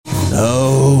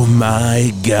Oh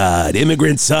my God.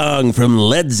 Immigrant Song from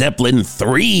Led Zeppelin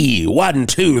 3. 1,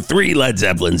 2, 3 Led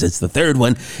Zeppelins. It's the third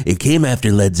one. It came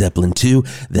after Led Zeppelin 2.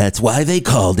 That's why they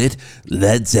called it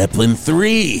Led Zeppelin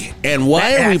 3. And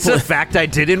why are we That's a fact I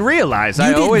didn't realize. You I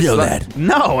didn't always know that.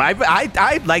 No,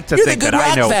 I'd like to You're think the good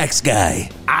that I know. rock facts guy.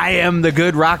 I am the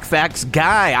good rock facts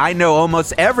guy. I know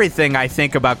almost everything I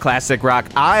think about classic rock.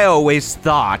 I always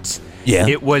thought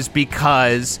it was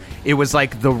because it was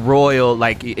like the royal,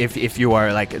 like if you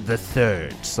are like the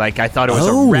thirds. Like I thought it was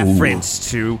a reference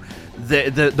to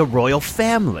the royal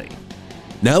family.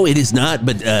 No, it is not.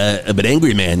 But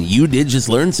Angry Man, you did just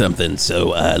learn something. So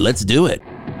let's do it.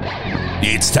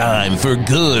 It's time for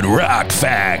Good Rock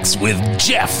Facts with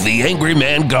Jeff the Angry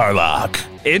Man Garlock.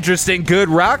 Interesting good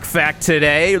rock fact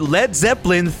today. Led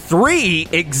Zeppelin 3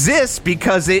 exists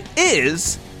because it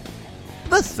is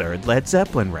the third Led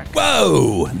Zeppelin record.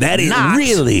 Whoa, that is Not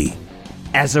really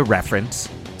as a reference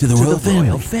to the royal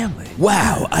royal family. family.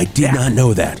 Wow, I did not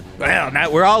know that. Well,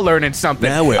 now we're all learning something.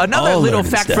 Now we're Another all little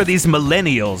learning fact stuff. for these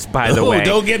millennials, by the way.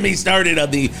 Don't get me started on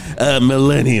the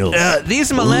millennials.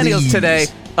 These millennials Please. today,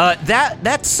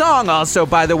 that song also,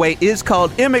 by the way, is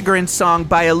called Immigrant Song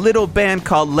by a little band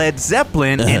called Led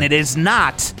Zeppelin, and it is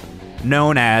not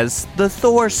known as the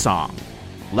Thor song.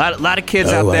 A lot of kids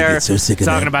out I there get so sick of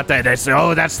talking that. about that. They say,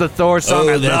 oh, that's the Thor song.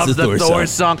 Oh, I that's love the the Thor Thor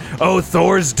song. Oh,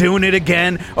 Thor's doing it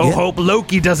again. Oh, Yeah. hope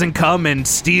Loki doesn't come and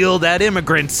steal that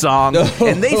immigrant song. Oh.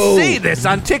 And they say this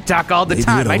on TikTok all the They do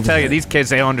time. it I all the tell you, time. these kids,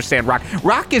 they don't understand rock.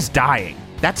 Rock is dying.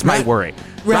 That's my worry.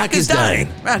 Rock is dying.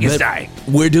 Rock is But dying.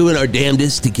 We're doing our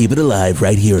damnedest to keep it alive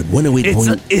right here at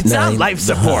 108.9. It's on life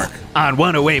The support Hawk. on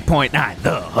 108.9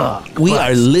 The Hawk. We Buzz.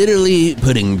 are literally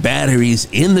putting batteries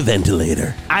in the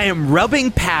ventilator. I am rubbing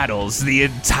paddles the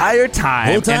entire time,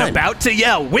 Whole time. and about to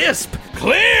yell, Wisp,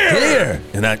 clear! Clear.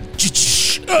 And I...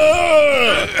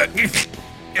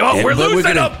 Oh, we're but we're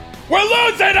losing gonna- them! We're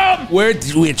losing them!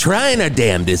 We're trying our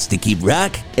damnedest to keep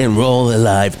rock and roll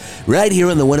alive right here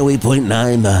on the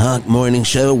 108.9 The Hawk Morning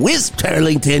Show. Wisp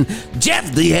Turlington,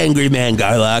 Jeff the Angry Man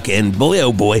Garlock, and boy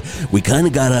oh boy, we kind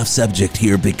of got off subject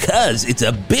here because it's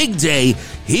a big day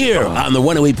here on the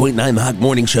 108.9 The Hawk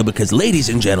Morning Show because, ladies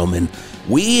and gentlemen,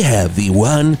 we have the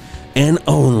one and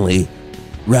only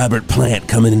Robert Plant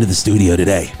coming into the studio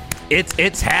today.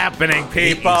 It's happening,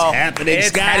 people. It's happening, It's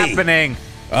Scotty. happening.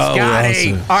 Oh,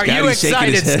 Scotty, awesome. are you Scotty's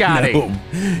shaking his excited, head. Scotty? No.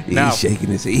 He's No. shaking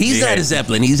his head. He's Yeah. not a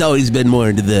Zeppelin. He's always been more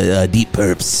into the Deep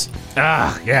Purps.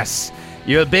 Ah, yes.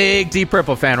 You're a big Deep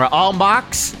Purple fan, right? All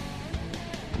Mox?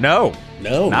 No.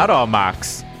 No. Not all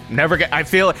Mox. Never. I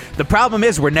feel the problem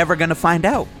is we're never going to find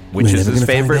out which We're is never his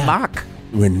gonna find favorite out. mock.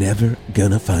 We're never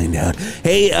gonna find out.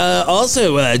 Hey,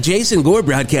 also, Jason Gore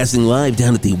broadcasting live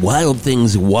down at the Wild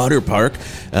Things Water Park.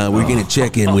 We're gonna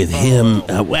check in with him.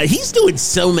 Well, he's doing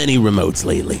so many remotes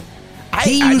lately.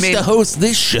 He used to host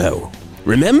this show.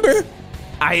 Remember?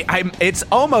 It's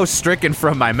almost stricken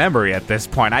from my memory at this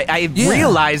point. I'm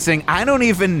realizing I don't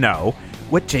even know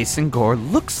what Jason Gore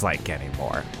looks like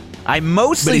anymore. I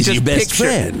mostly But he's just your best picture.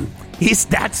 friend.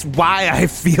 That's why I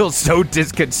feel so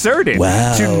disconcerted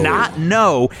Wow. to not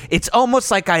know. It's almost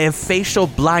like I have facial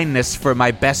blindness for my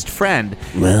best friend.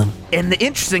 Well, And the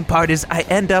interesting part is I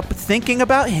end up thinking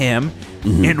about him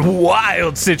in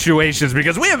wild situations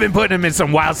because we have been putting him in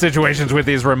some wild situations with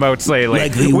these remotes lately.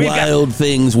 like the We've got- Wild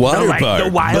Things Water like Park. the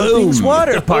Wild Boom. Things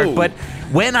Water Park. Oh. But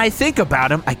when I think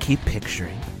about him, I keep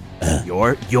picturing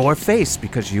your face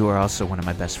because you are also one of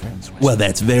my best friends. Well,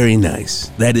 that's very nice.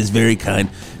 That is very kind.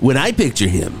 When I picture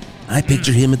him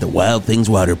at the Wild Things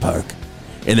Water Park,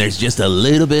 and there's just a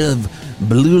little bit of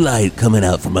blue light coming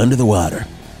out from under the water,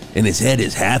 and his head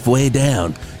is halfway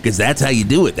down, because that's how you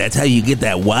do it. That's how you get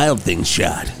that Wild Things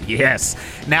shot. Yes.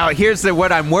 Now, here's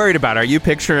what I'm worried about. Are you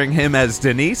picturing him as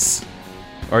Denise?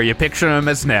 Or are you picturing him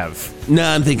as Nev? No,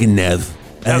 I'm thinking Nev.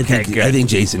 I good. think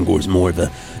Jason Gore's more of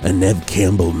a Nev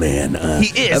Campbell man.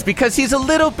 He is because he's a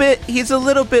little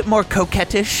bit more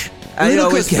coquettish. I Little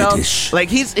always coquettish. felt like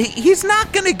he's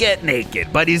not gonna get naked,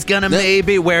 but he's gonna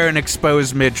maybe wear an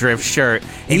exposed midriff shirt.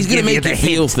 And He's going to give make the you hint.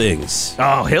 feel things.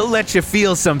 Oh, he'll let you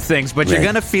feel some things, but you're Right.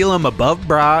 gonna feel him above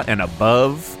bra and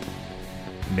above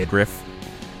midriff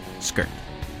skirt.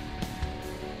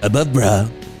 Above bra,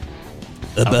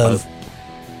 above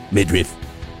midriff,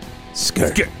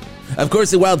 skirt. Of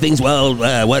course, the Wild Things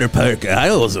Water Park.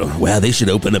 They should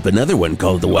open up another one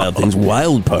called the Wild Things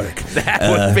Wild Park.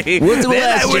 That would be. We'll Then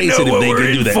ask I would Jason know if what they we're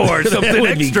can do in that. for. That Something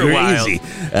would be extra crazy.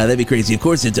 wild. That'd be crazy. Of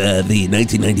course, it's the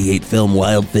 1998 film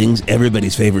Wild Things,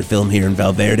 everybody's favorite film here in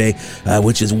Valverde,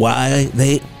 which is why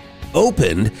they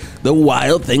opened the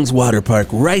Wild Things Water Park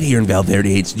right here in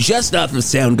Valverde. It's just off of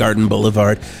Soundgarden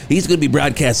Boulevard. He's going to be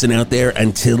broadcasting out there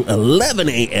until 11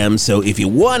 a.m. So if you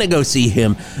want to go see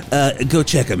him, go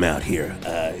check him out here.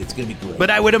 It's going to be great. But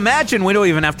I would imagine we don't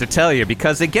even have to tell you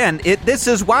because, again, this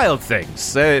is Wild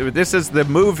Things. This is the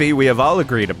movie we have all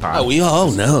agreed upon. Oh, we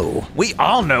all know. We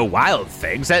all know Wild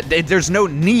Things. There's no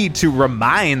need to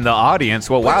remind the audience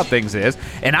what Wild Things is.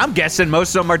 And I'm guessing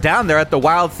most of them are down there at the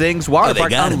Wild Things Water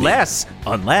Park,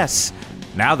 unless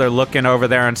now they're looking over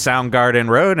there on Soundgarden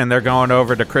Road and they're going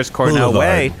over to Chris Cornell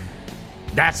Way.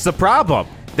 That's the problem.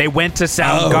 They went to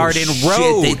Soundgarden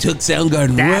Road. They took Soundgarden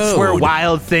Road. That's where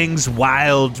Wild Things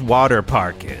Wild Water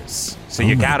Park is. So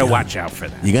you gotta watch out for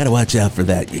that. You gotta watch out for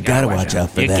that. You gotta watch out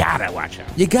for that. You gotta watch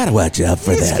out. You gotta watch out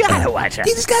for that. You just gotta watch out.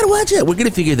 You just gotta watch out. We're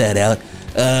gonna figure that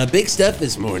out. Big stuff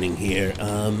this morning here.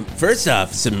 First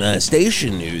off, some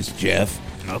station news, Jeff.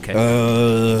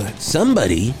 Okay.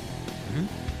 Somebody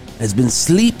has been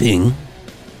sleeping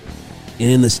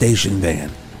in the station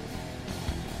van.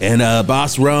 And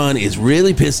Boss Ron is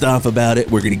really pissed off about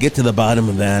it. We're going to get to the bottom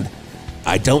of that.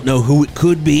 I don't know who it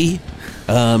could be,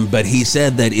 but he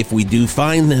said that if we do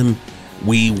find them,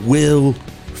 we will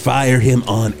fire him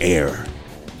on air.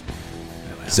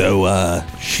 So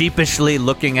sheepishly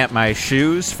looking at my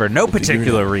shoes for no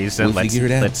particular reason. We'll figure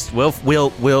it out.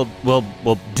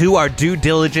 We'll do our due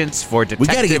diligence for detective work.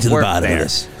 We got to get to the bottom of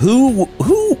this. Who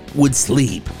would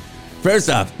sleep?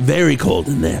 First off, very cold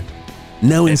in there.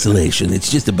 No insulation.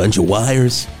 It's just a bunch of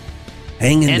wires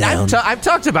hanging down. And I've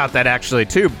talked about that actually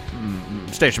too,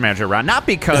 Station Manager Ron. Not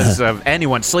because of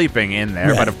anyone sleeping in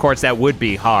there, but of course that would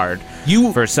be hard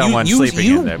for someone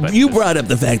sleeping in there. But you brought up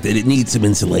the fact that it needs some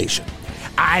insulation.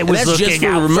 I was looking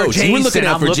out for Jason. You were looking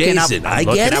out for Jason. I'm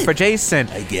looking out for Jason.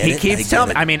 I get it. He keeps telling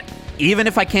me. I mean, even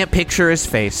if I can't picture his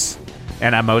face,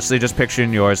 and I'm mostly just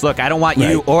picturing yours. Look, I don't want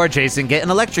you or Jason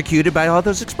getting electrocuted by all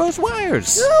those exposed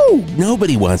wires. No,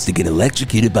 nobody wants to get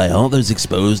electrocuted by all those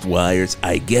exposed wires.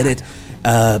 I get it.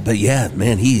 But yeah,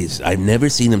 man, I've never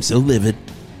seen him so livid.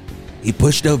 He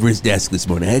pushed over his desk this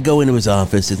morning. I had to go into his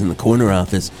office. It's in the corner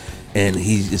office. And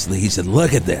he said,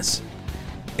 look at this.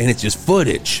 And it's just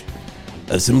footage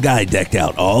of some guy decked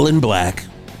out all in black.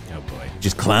 Oh, boy.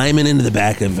 Just climbing into the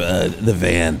back of the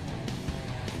van.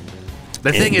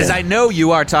 The thing is, I know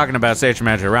you are talking about Station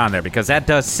Manager Ron there because that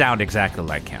does sound exactly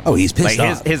like him. Oh, he's pissed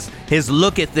off. His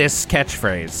look at this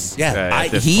catchphrase. Yeah,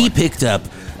 he picked up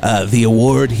the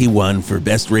award he won for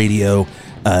Best Radio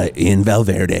in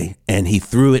Valverde, and he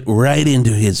threw it right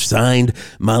into his signed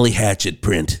Molly Hatchet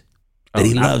print that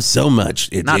he loves so much.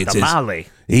 It's Molly.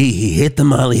 He hit the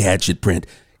Molly Hatchet print,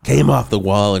 came off the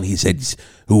wall, and he said,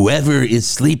 whoever is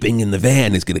sleeping in the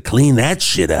van is going to clean that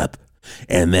shit up.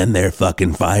 And then they're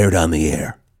fucking fired on the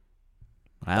air.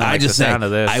 I just say,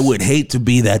 I would hate to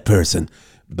be that person,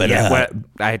 but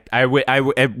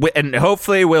and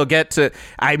hopefully we'll get to.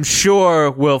 I'm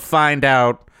sure we'll find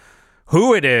out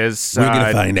who it is. We're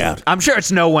gonna find out. I'm sure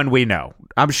it's no one we know.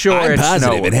 I'm positive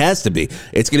no it has to be.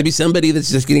 It's gonna be somebody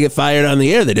that's just gonna get fired on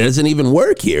the air that doesn't even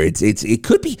work here. It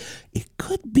could be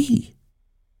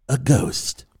a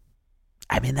ghost.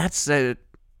 I mean, that's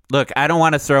look. I don't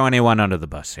want to throw anyone under the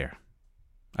bus here.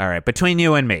 All right, between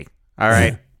you and me. All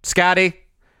right, Scotty,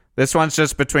 this one's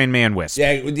just between me and Wisp.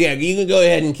 Yeah, you can go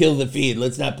ahead and kill the feed.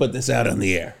 Let's not put this out on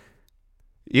the air.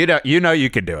 You know you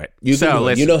can do it. You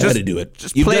know how to do it.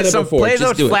 Just play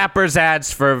those Flappers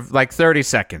ads for like 30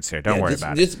 seconds here. Don't worry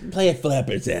about it. Just play a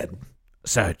Flappers ad.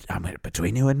 So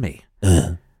between you and me,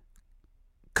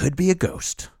 could be a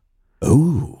ghost.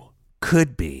 Ooh,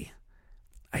 could be.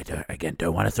 I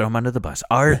don't want to throw him under the bus.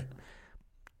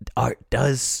 Art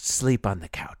does sleep on the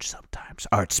couch sometimes.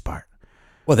 Art Spart.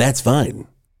 Well, that's fine.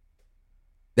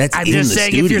 I'm just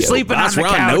saying, studio. If you're sleeping on the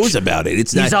couch, knows about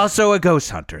it. He's also a ghost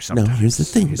hunter. Sometimes. No, here's the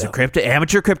thing. He's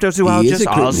amateur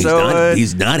cryptozoologist.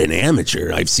 He's not an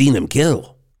amateur. I've seen him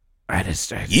kill.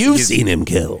 You've seen him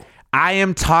kill. I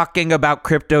am talking about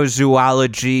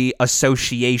Cryptozoology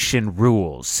Association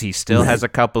rules. He still has a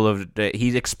couple of...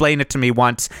 he explained it to me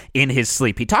once in his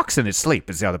sleep. He talks in his sleep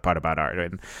is the other part about Art.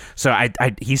 And so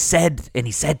he said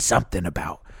something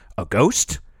about a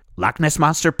ghost, Loch Ness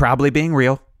Monster probably being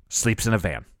real, sleeps in a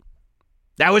van.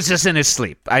 That was just in his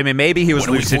sleep. I mean, maybe he was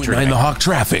lucid dreaming. The Hawk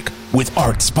Traffic with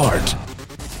Art Spart.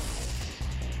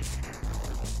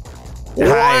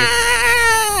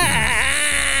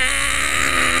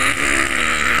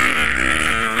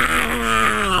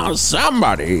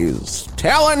 Somebody's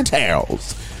telling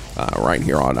tales right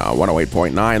here on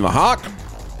 108.9 The Hawk.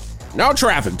 No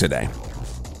traffic today.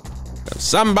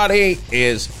 Somebody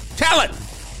is telling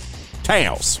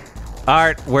tales.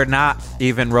 Art, we're not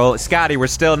even rolling. Scotty, we're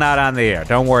still not on the air.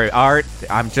 Don't worry. Art,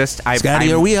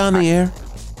 Scotty, are we on the air?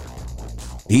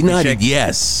 He nodded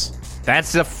yes.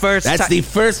 That's the first That's the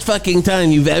first fucking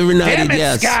time you've ever nodded Damn it,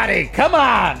 yes. Scotty, come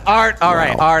on. Art, all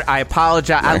right, Art, I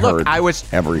apologize. I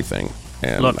was everything.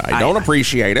 And I don't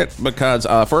appreciate it because,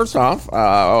 first off,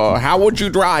 how would you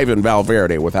drive in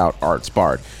Valverde without Art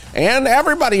Spart? And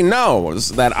everybody knows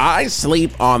that I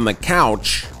sleep on the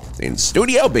couch in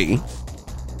Studio B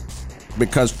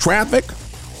because traffic,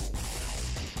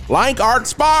 like Art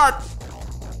Spart,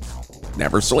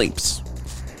 never sleeps.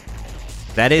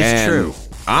 That is true.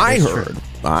 I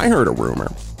heard a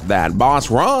rumor that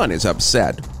Boss Ron is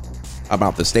upset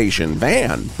about the station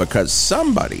van because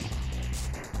somebody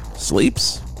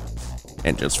sleeps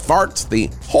and just farts the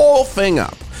whole thing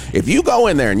up. If you go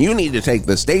in there and you need to take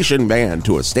the station van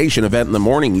to a station event in the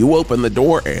morning, you open the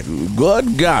door and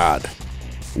good God,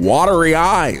 watery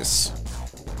eyes,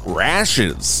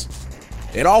 rashes.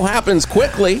 It all happens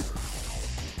quickly.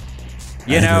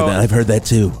 I've heard that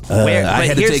too.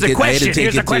 Here's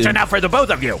the question now for the both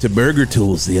of you. To Burger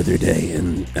Tools the other day,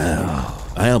 and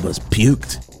I almost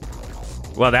puked.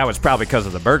 Well, that was probably because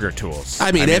of the Burger Tools.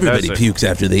 I mean everybody pukes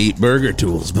after they eat Burger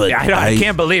Tools, but I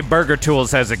can't believe Burger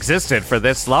Tools has existed for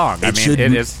this long. It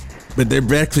is. But their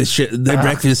breakfast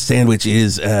sandwich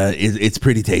is it's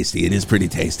pretty tasty. It is pretty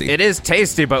tasty. It is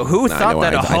tasty, but who thought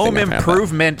that a home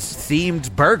improvement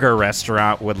themed burger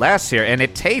restaurant would last here? And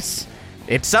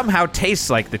it somehow tastes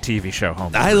like the TV show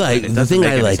Home. The thing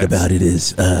I like about it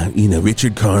is,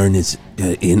 Richard Karn is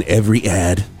in every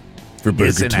ad for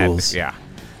Burger Tools. Yeah.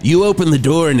 You open the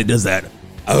door and it does that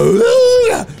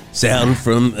sound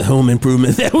from Home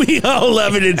Improvement that we all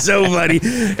love it. It's so funny.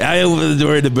 I open the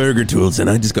door to Burger Tools and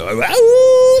I just go,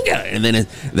 and then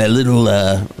that little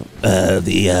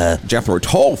the Jethro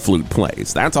Tull flute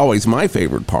plays. That's always my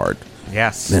favorite part.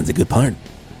 Yes, that's a good part.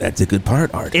 That's a good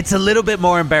part, Art. It's a little bit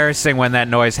more embarrassing when that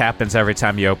noise happens every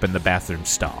time you open the bathroom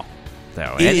stall.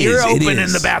 Though. And you're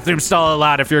opening the bathroom stall a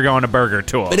lot if you're going to Burger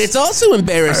Tools. But it's also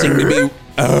embarrassing to be...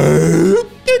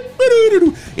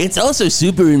 It's also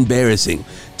super embarrassing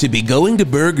to be going to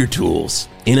Burger Tools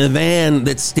in a van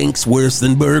that stinks worse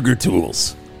than Burger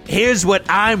Tools. Here's what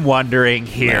I'm wondering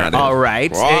here, all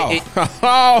right?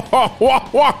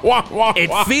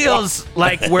 It feels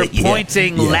like we're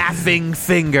pointing laughing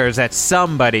fingers at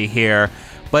somebody here,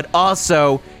 but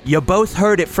also, you both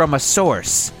heard it from a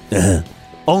source.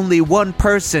 Only one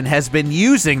person has been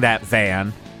using that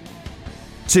van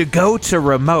to go to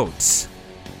remotes.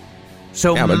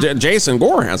 So but Jason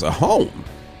Gore has a home.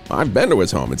 I've been to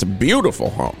his home. It's a beautiful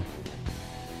home.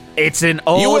 It's an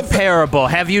old parable.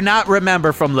 Have you not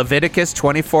remember from Leviticus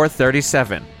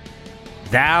 24:37?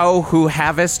 Thou who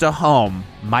havest a home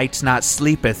might not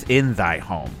sleepeth in thy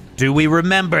home. Do we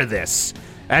remember this?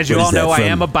 As you all know, I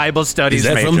am a Bible studies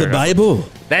major. Is that from the Bible?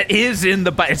 That is in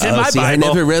the Bible. It's in my Bible. I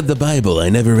never read the Bible.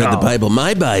 The Bible.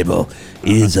 My Bible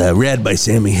is read by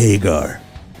Sammy Hagar.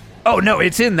 Oh, no,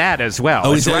 it's in that as well.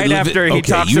 Oh, it's right after he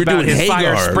talks about his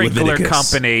fire sprinkler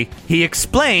company. He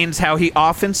explains how he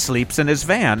often sleeps in his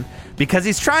van because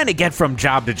he's trying to get from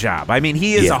job to job. I mean,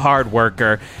 he is a hard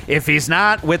worker. If he's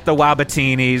not with the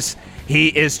Wabatinis, he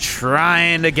is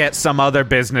trying to get some other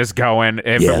business going,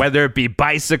 whether it be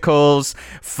bicycles,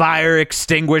 fire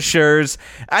extinguishers.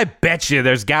 I bet you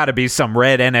there's got to be some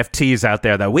red NFTs out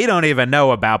there that we don't even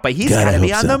know about, but he's got to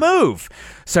be on the move.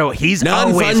 So he's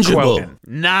always quoting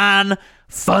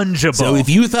non-fungible. So if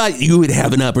you thought you would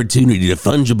have an opportunity to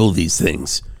fungible these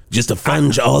things, just to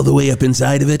funge all the way up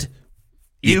inside of it,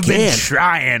 You've been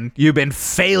trying. You've been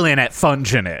failing at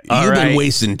funging it. You've been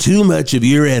wasting too much of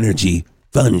your energy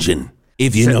funging.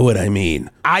 If you know what I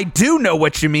mean. I do know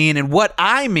what you mean, and what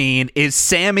I mean is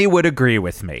Sammy would agree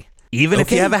with me. Even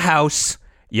if you have a house,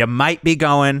 you might be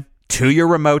going to your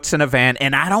remotes in a van,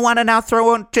 and I don't want to now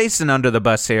throw Jason under the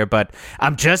bus here, but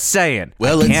I'm just saying.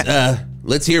 Well,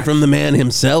 let's hear from the man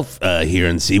himself here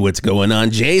and see what's going on.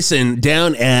 Jason,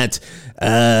 down at...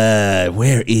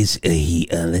 where is he?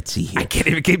 Let's see here. I can't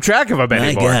even keep track of him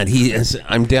anymore. My God,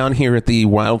 I'm down here at the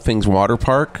Wild Things Water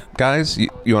Park, guys. You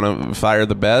want to fire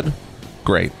the bed?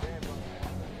 Great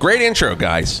intro,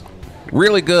 guys.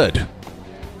 Really good.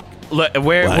 Look,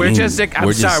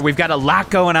 I'm sorry. We've got a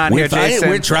lot going on here, Jason.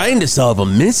 We're trying to solve a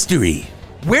mystery.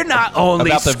 We're not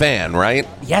only about the van, right?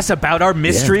 Yes, about our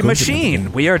mystery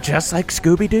machine. We are just like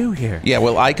Scooby-Doo here. Yeah,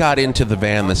 well, I got into the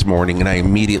van this morning and I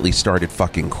immediately started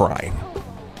fucking crying.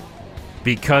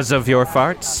 Because of your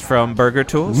farts from Burger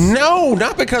Tools? No,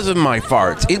 not because of my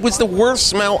farts. It was the worst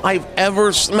smell I've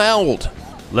ever smelled.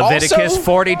 Leviticus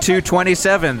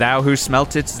 42:27, thou who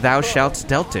smelt it, thou shalt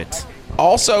dealt it.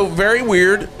 Also, very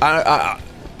weird. I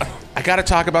I got to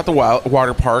talk about the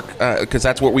water park because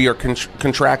that's what we are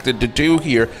contracted to do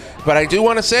here. But I do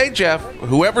want to say, Jeff,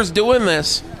 whoever's doing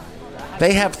this,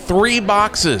 they have 3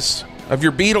 boxes of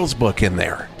your Beatles book in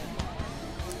there.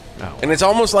 Oh. And it's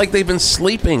almost like they've been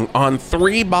sleeping on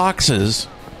 3 boxes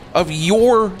of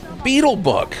your Beatle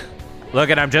book. Look,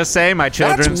 and I'm just saying, my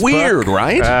children's That's weird, book,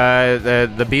 right?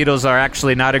 The Beatles are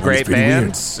actually not a great band.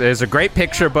 Weird. It's a great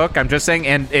picture book. I'm just saying,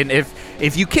 and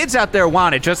if you kids out there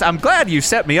want it, I'm glad you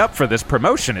set me up for this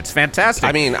promotion. It's fantastic.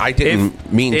 I mean, I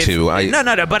didn't mean to.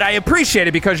 No, but I appreciate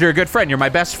it because you're a good friend. You're my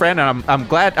best friend, and I'm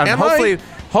glad.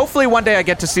 Hopefully one day I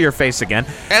get to see your face again.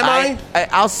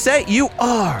 I'll say you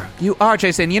are,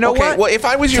 Jason. You know what? Well, if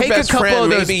I was your best friend,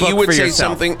 maybe you would say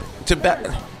something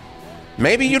to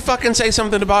Maybe you'd fucking say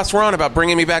something to Boss Ron about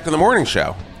bringing me back to the morning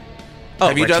show.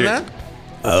 Have you done that?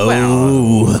 Oh,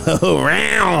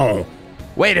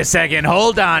 wait a second.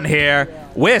 Hold on here.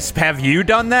 Wisp, have you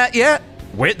done that yet?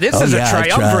 This is a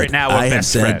triumvirate now of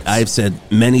best friends. I've said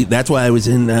many. That's why I was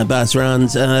in Boss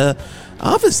Ron's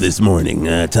office this morning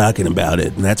talking about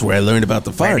it. And that's where I learned about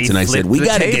the farts. And I said, we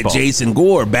got to get Jason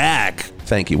Gore back.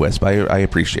 Thank you, Wisp. I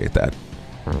appreciate that.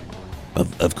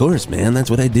 Of course, man. That's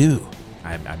what I do.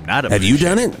 I'm not a Have you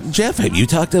done it, Jeff? Have you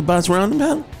talked to Boss Ron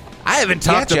about it? I haven't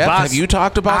talked to Jeff, Boss. Have you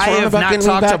talked to Boss Ron about getting me back in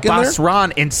there? I have not talked to Boss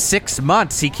Ron in 6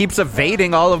 months. He keeps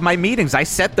evading all of my meetings. I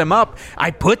set them up.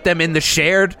 I put them in the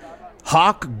shared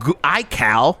Hawk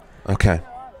iCal. Okay.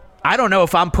 I don't know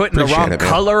if I'm putting the wrong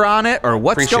color on it or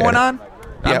what's going on.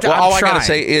 Yeah, all I got to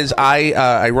say is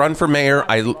I run for mayor.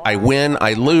 I win.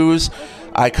 I lose.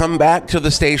 I come back to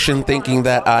the station thinking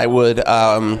that I would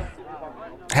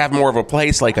have more of a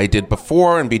place like I did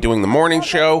before and be doing the morning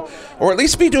show, or at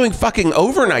least be doing fucking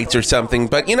overnights or something.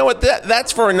 But you know what?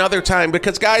 That's for another time,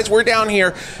 because guys, we're down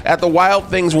here at the Wild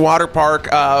Things Water Park.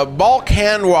 Ball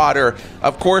Canwater,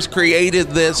 of course,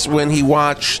 created this when he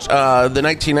watched the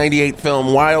 1998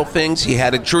 film Wild Things. He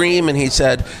had a dream, and he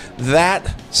said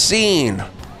that scene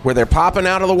where they're popping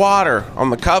out of the water on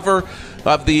the cover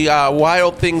of the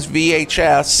Wild Things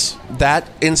VHS, that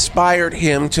inspired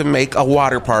him to make a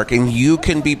water park. And you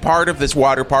can be part of this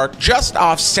water park just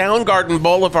off Soundgarden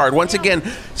Boulevard. Once again,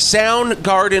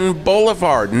 Soundgarden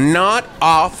Boulevard, not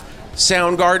off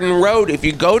Soundgarden Road. If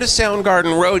you go to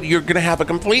Soundgarden Road, you're going to have a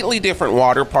completely different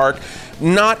water park,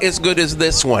 not as good as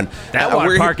this one. That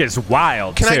water park is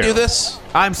wild. Can I do this?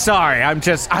 I'm sorry. I'm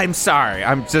sorry.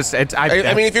 I mean,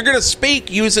 if you're going to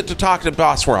speak, use it to talk to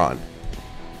Boss Ron.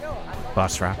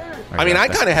 Boss Ron. I mean, I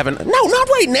kind of haven't. No, not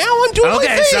right now. I'm doing my thing.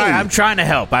 Okay, sorry. I'm trying to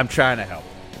help.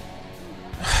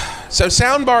 So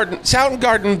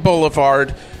Soundgarden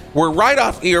Boulevard, we're right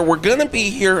off here. We're going to be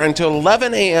here until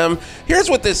 11 a.m. Here's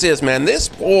what this is, man. This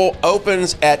pool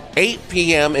opens at 8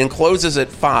 p.m. and closes at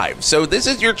 5. So this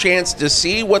is your chance to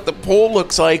see what the pool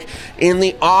looks like in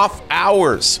the off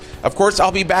hours. Of course,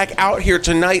 I'll be back out here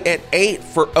tonight at 8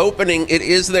 for opening. It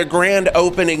is their grand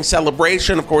opening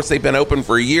celebration. Of course, they've been open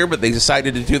for a year, but they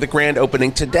decided to do the grand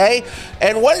opening today.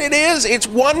 And what it is, it's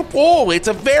one pool. It's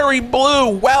a very blue,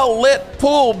 well-lit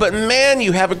pool. But man,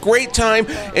 you have a great time,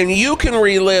 and you can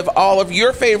relive all of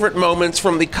your favorite moments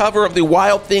from the cover of the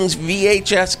Wild Things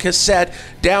VHS cassette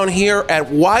down here at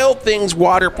Wild Things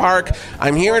Water Park.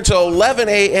 I'm here until 11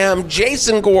 a.m.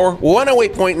 Jason Gore,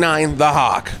 108.9 The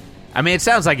Hawk. I mean, it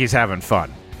sounds like he's having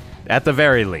fun, at the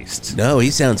very least. No, he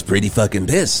sounds pretty fucking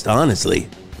pissed, honestly.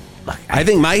 I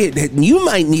think you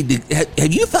might need to.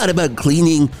 Have you thought about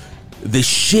cleaning the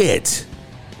shit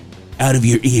out of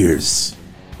your ears?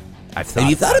 Have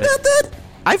you thought about that?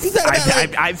 I've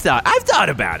thought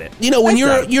about it. You know, when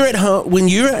you're at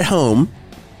home,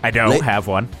 I don't have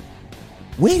one.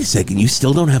 Wait a second, you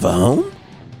still don't have a home?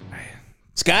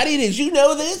 Scotty, did you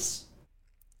know this?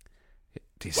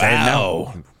 Did you say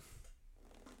no?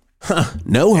 Huh,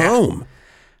 no home.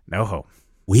 No home.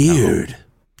 Weird. No home.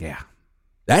 Yeah.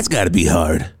 That's got to be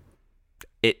hard.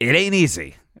 It ain't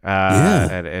easy.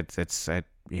 Yeah.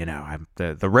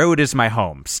 The road is my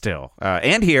home still.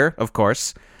 And here, of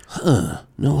course. Huh,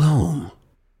 no home.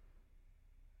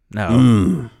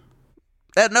 No.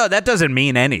 No, that doesn't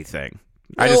mean anything.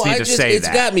 I just need to say that. It's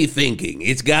got me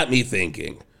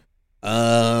thinking.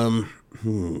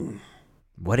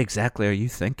 What exactly are you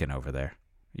thinking over there?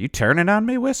 You turning on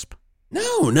me, Wisp?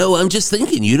 No, I'm just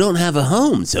thinking you don't have a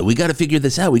home, so we got to figure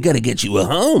this out. We got to get you a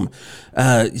home.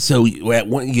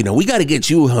 We got to get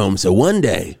you a home. So one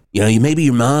day, maybe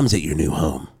your mom's at your new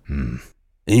home, and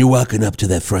you're walking up to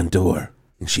that front door,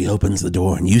 and she opens the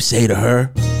door, and you say to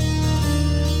her,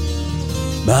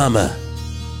 "Mama,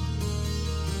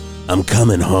 I'm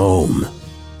coming home."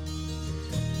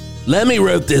 Lemmy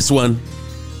wrote this one.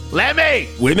 Lemmy!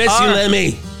 We miss you,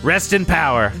 Lemmy. Rest in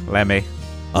power, Lemmy.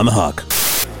 on the Hawk.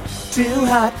 Too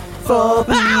hot for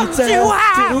pizza. Too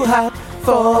hot. Too hot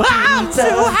for pizza.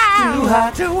 Too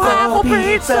hot. Too hot for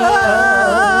pizza.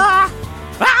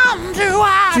 I'm too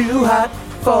hot. Too hot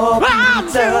for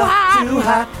pizza. Too hot. Too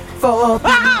hot for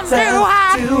pizza. Too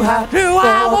hot. Too hot Too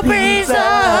hot for pizza.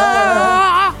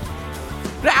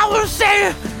 I will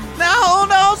say,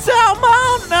 no,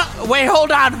 Salmon. No. Wait,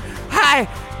 hold on. Hi,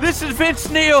 this is Vince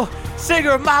Neil,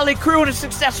 singer of Motley Crue and a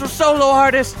successful solo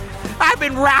artist. I've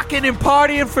been rocking and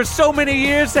partying for so many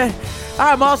years that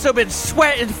I've also been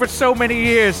sweating for so many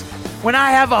years. When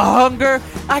I have a hunger,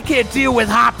 I can't deal with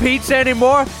hot pizza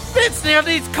anymore. Vince Neil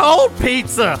needs cold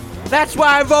pizza. That's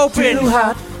why I've opened. Too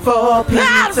hot for pizza.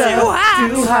 I'm too hot.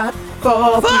 Too hot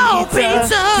for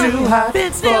pizza. Too hot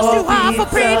Vince Neil's too hot for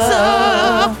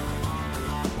pizza.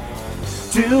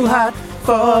 Too hot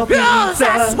for pizza. Girls,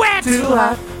 I sweat. Too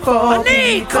hot for I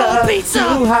need cold pizza.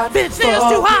 Too hot Vince Neil's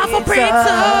too hot for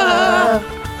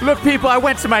pizza. Look, people, I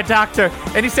went to my doctor,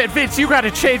 and he said, Vince, you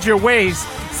gotta change your ways.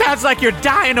 Sounds like you're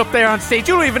dying up there on stage.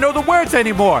 You don't even know the words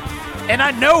anymore. And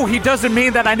I know he doesn't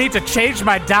mean that I need to change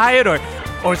my diet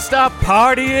or stop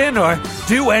partying or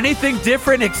do anything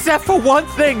different except for one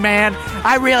thing, man.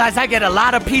 I realize I get a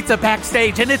lot of pizza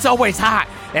backstage, and it's always hot,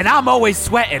 and I'm always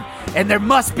sweating. And there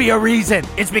must be a reason.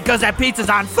 It's because that pizza's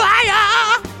on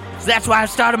fire. So that's why I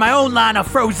started my own line of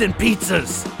frozen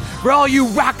pizzas. For all you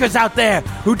rockers out there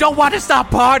who don't want to stop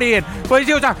partying, but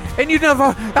you don't, and you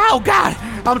never, oh God,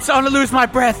 I'm starting to lose my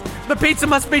breath. The pizza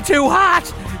must be too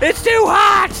hot. It's too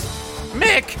hot.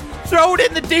 Mick, throw it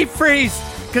in the deep freeze,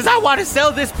 because I want to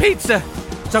sell this pizza.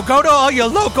 So go to all your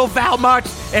local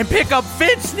Valmarts and pick up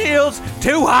Vince Neil's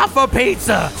Too Hot for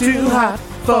Pizza. Too hot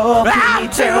for pizza. I'm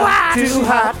too hot. Too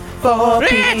hot for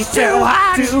pizza. It's too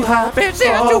hot. Too hot. Vince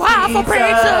Neil's too hot for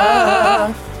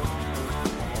pizza.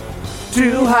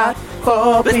 Too hot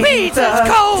for This pizza. pizza's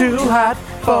cold. Too hot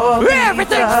for pizza.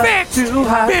 Everything's fixed. Too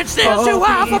hot Vince Neil's too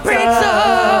hot for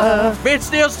pizza.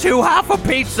 Vince Neil's too hot for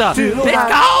pizza. Too It's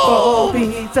hot cold. for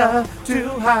pizza. Too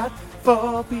hot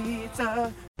for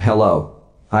pizza. Hello.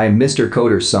 I'm Mr.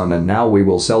 Coder's son, and now we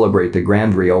will celebrate the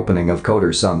grand reopening of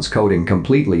Coder's Son's Coding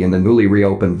completely in the newly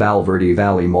reopened Val Verde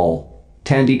Valley Mall.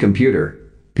 Tandy Computer,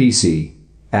 PC,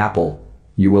 Apple,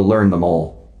 you will learn them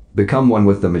all. Become one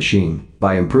with the machine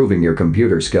by improving your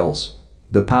computer skills.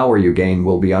 The power you gain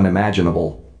will be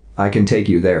unimaginable. I can take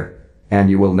you there, and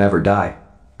you will never die.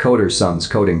 Coder's Son's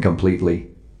Coding completely.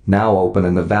 Now open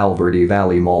in the Val Verde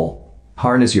Valley Mall.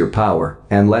 Harness your power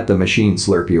and let the machine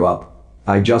slurp you up.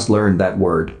 I just learned that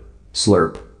word.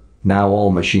 Slurp. Now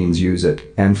all machines use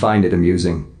it and find it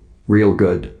amusing. Real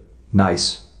good.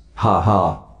 Nice. Ha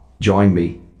ha. Join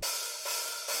me.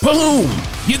 Boom!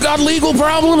 You got legal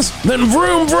problems? Then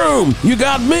vroom vroom! You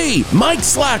got me, Mike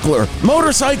Slackler,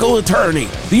 motorcycle attorney.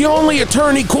 The only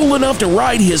attorney cool enough to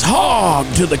ride his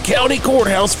hog to the county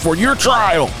courthouse for your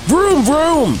trial. Vroom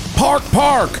vroom! Park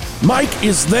park! Mike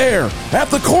is there, at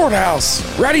the courthouse,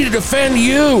 ready to defend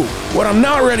you. What I'm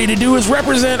not ready to do is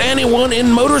represent anyone in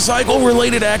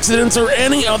motorcycle-related accidents or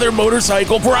any other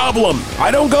motorcycle problem. I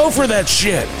don't go for that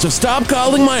shit. So stop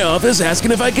calling my office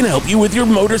asking if I can help you with your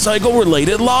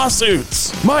motorcycle-related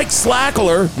lawsuits. Mike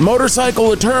Slackler,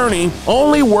 motorcycle attorney,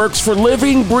 only works for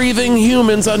living, breathing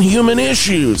humans on human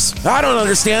issues. I don't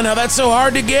understand how that's so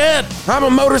hard to get. I'm a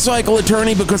motorcycle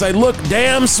attorney because I look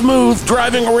damn smooth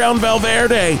driving around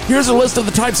Valverde. Here's a list of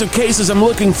the types of cases I'm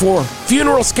looking for.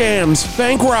 Funeral scams,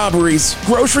 bank robberies,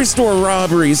 grocery store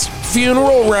robberies,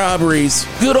 funeral robberies,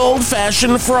 good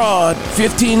old-fashioned fraud,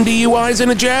 15 DUIs in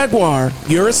a Jaguar.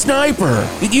 You're a sniper.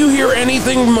 Did you hear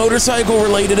anything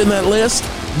motorcycle-related in that list?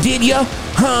 Did ya?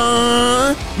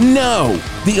 Huh? No.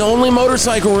 The only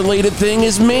motorcycle-related thing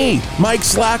is me, Mike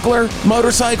Slackler,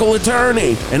 motorcycle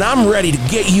attorney, and I'm ready to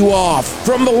get you off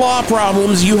from the law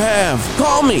problems you have.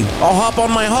 Call me. I'll hop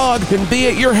on my hog and be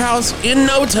at your house in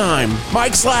no time.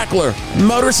 Mike Slackler,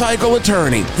 motorcycle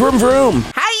attorney. Vroom vroom.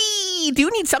 Do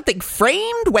you need something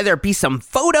framed, whether it be some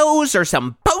photos or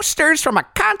some posters from a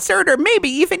concert or maybe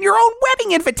even your own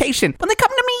wedding invitation? Well, then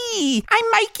come to me. I'm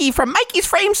Mikey from Mikey's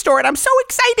Frame Store, and I'm so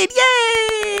excited.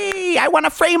 Yay! I want to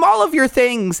frame all of your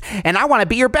things, and I want to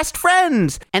be your best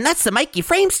friends. And that's the Mikey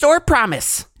Frame Store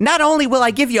promise. Not only will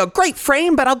I give you a great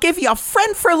frame, but I'll give you a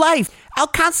friend for life. I'll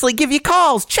constantly give you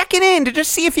calls, checking in to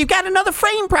just see if you've got another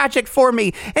frame project for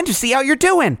me and to see how you're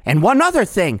doing. And one other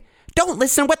thing. Don't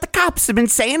listen to what the cops have been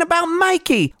saying about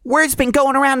Mikey. Word's been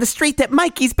going around the street that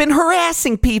Mikey's been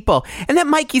harassing people and that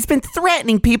Mikey's been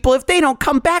threatening people if they don't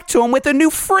come back to him with a new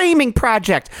framing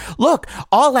project. Look,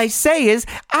 all I say is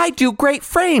I do great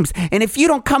frames, and if you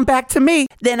don't come back to me,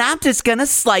 then I'm just gonna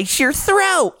slice your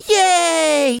throat.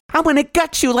 Yay! I'm gonna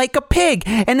gut you like a pig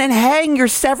and then hang your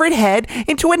severed head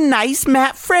into a nice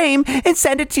matte frame and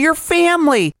send it to your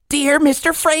family. Dear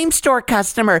Mr. Frame Store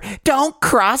customer, don't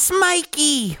cross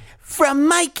Mikey. From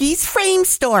Mikey's Frame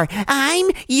Store,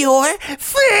 I'm your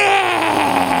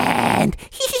friend.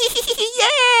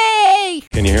 Yay!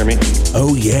 Can you hear me?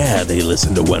 Oh, yeah, they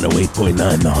listen to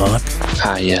 108.9 The Hawk.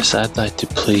 Hi, yes, I'd like to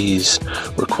please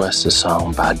request a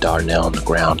song by Darnell and the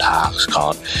Groundhogs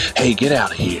called Hey, Get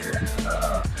Out Here.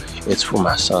 It's for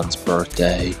my son's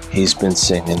birthday. He's been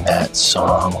singing that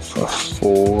song for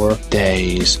 4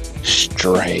 days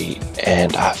straight.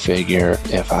 And I figure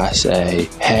if I say,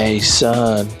 hey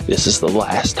son, this is the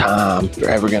last time you're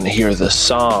ever going to hear this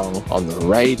song on the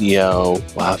radio,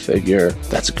 well, I figure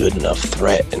that's a good enough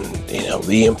threat. And,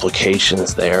 the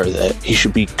implications there that he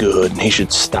should be good and he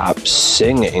should stop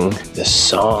singing this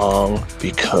song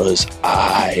because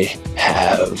I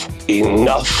have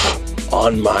enough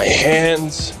on my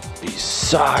hands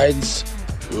besides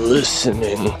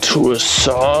listening to a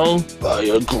song by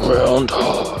a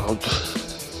groundhog.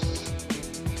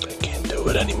 I can't do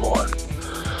it anymore.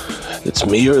 It's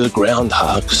me or the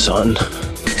groundhog, son.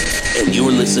 And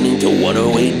you're listening to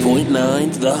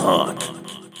 108.9 The Hawk.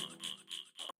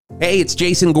 Hey, it's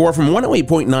Jason Gore from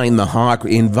 108.9 The Hawk,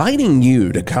 inviting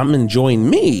you to come and join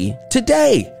me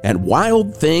today at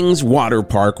Wild Things Water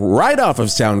Park right off of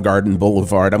Soundgarden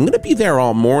Boulevard. I'm going to be there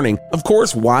all morning. Of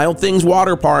course, Wild Things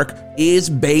Water Park is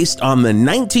based on the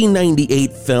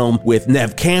 1998 film with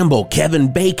Neve Campbell,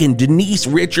 Kevin Bacon, Denise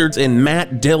Richards, and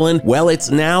Matt Dillon. Well, it's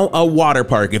now a water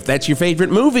park. If that's your favorite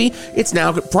movie, it's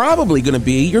now probably going to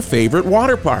be your favorite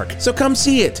water park. So come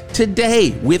see it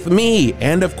today with me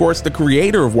and, of course, the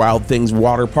creator of Wild Things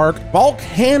Water Park, Bulk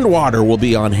Handwater, will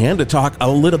be on hand to talk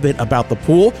a little bit about the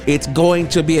pool. It's going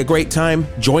to be a great time.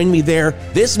 Join me there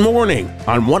this morning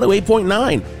on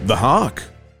 108.9 The Hawk.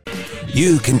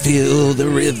 You can feel the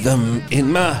rhythm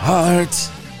in my heart.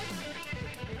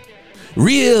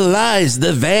 Realize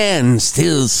the van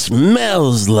still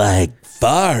smells like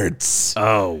farts.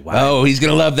 Oh, wow. Oh, he's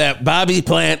going to love that. Bobby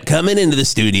Plant coming into the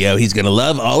studio. He's going to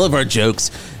love all of our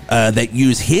jokes that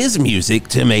use his music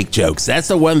to make jokes. That's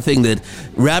the one thing that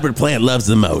Robert Plant loves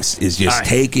the most, is just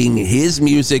taking his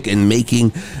music and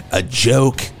making a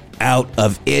joke out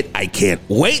of it. I can't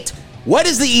wait. What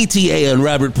is the ETA on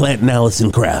Robert Plant and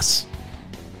Allison Krauss?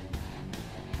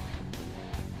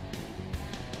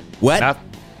 What?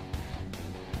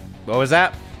 What was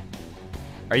that?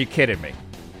 Are you kidding me?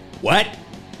 What?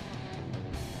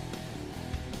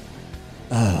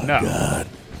 Oh, no. God.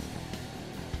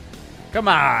 Come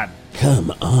on. Come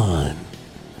on.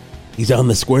 He's on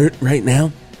the squirt right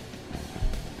now?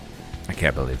 I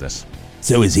can't believe this.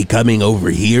 So is he coming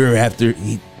over here after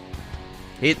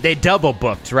They double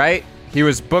booked, right? He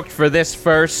was booked for this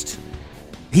first.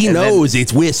 He knows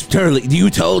it's Wisp Turlington.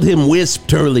 You told him Wisp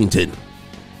Turlington.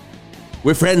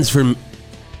 We're friends from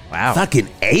fucking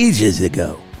ages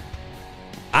ago.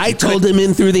 I told him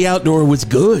In Through the Outdoor was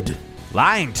good.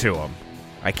 Lying to him.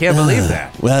 I can't believe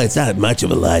that. Well, it's not much of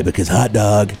a lie because Hot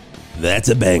Dog, that's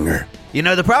a banger. You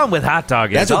know, the problem with Hot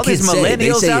Dog is that's what all these kids millennials say.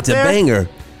 They say out it's there, a banger.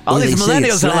 all these they say it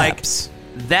millennials are like, slaps.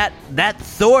 that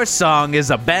Thor song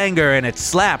is a banger and it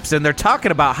slaps, and they're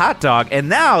talking about Hot Dog, and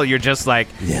now you're just like,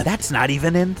 that's not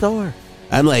even in Thor.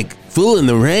 I'm like, Fool in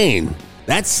the Rain,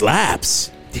 that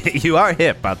slaps. You are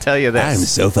hip, I'll tell you this. I'm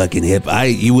so fucking hip.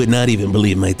 You would not even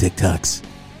believe my TikToks.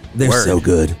 They're so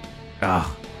good.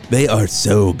 Oh. They are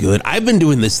so good. I've been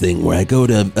doing this thing where I go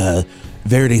to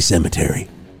Verde Cemetery.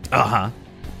 Uh-huh.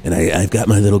 And I've got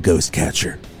my little ghost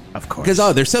catcher. Of course.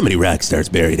 Because, there's so many rock stars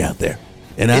buried out there.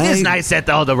 And it is nice that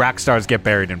all the rock stars get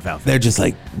buried in Valve. They're just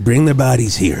like, bring their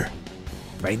bodies here.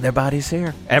 Bring their bodies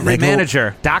here. Every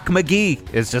manager, Doc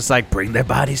McGee, is just like, bring their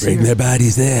bodies here. Bring their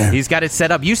bodies there. He's got it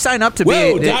set up. You sign up to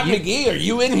Whoa, be... Doc McGee, are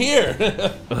you in here?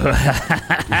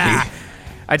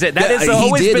 I did, that is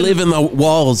always he did been, live in the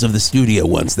walls of the studio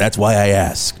once. That's why I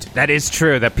asked. That is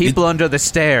true. The People Under the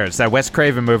Stairs, that Wes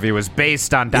Craven movie, was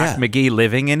based on Doc McGee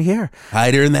living in here.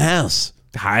 Hider in the house.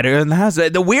 Hider in the house.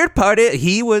 The weird part is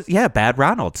he was, Bad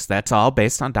Ronalds. That's all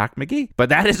based on Doc McGee. But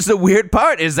that is the weird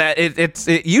part, is that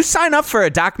you sign up for a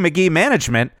Doc McGee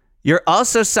management, you're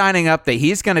also signing up that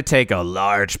he's going to take a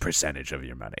large percentage of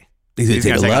your money. He's going to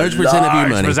take a large percent of your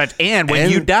money. And when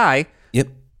you die... Yep.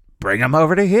 Bring him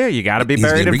over to here. You got to be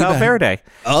buried in Valverde.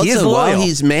 Also, while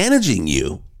he's managing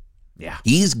you, Yeah.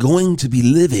 He's going to be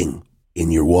living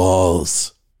in your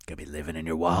walls. Gonna be living in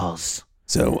your walls.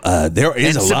 So there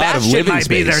is and a lot of Sebastian living might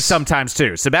space. be there sometimes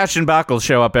too. Sebastian Bach will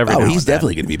show up every now he's and then.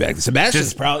 definitely going to be back.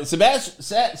 Sebastian's probably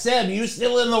Seb, you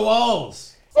still in the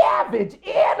walls? Savage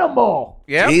animal.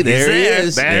 Yep, See, there he he's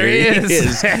is. There he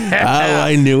is. Oh,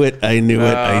 I knew it.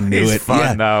 He's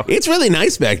fun, though. It's really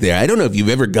nice back there. I don't know if you've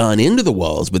ever gone into the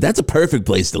walls, but that's a perfect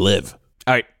place to live.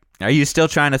 All right. Are you still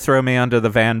trying to throw me under the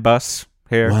van bus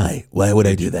here? Why? Why would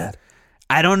I do that?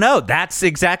 I don't know. That's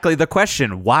exactly the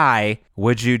question. Why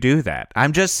would you do that?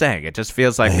 I'm just saying. It just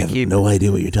feels like I we have keep. no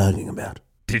idea what you're talking about.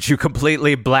 Did you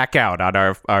completely black out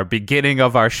on our beginning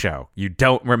of our show? You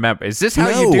don't remember? Is this how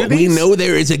you do these? We know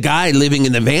there is a guy living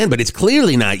in the van, but it's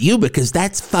clearly not you because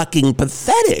that's fucking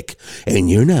pathetic. And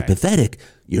you're not pathetic.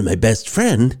 You're my best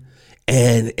friend,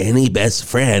 and any best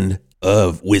friend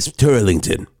of Wisp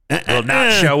Turlington will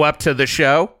not show up to the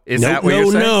show. Is that what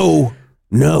you're saying?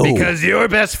 No. Because your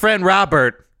best friend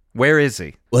Robert, where is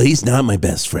he? Well, he's not my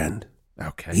best friend.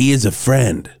 Okay. He is a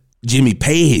friend. Jimmy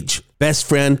Page, best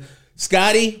friend.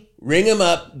 Scotty, ring him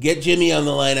up. Get Jimmy on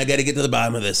the line. I got to get to the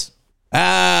bottom of this.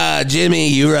 Jimmy,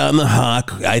 you're on the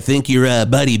hawk. I think your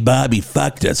buddy Bobby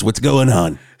fucked us. What's going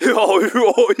on? I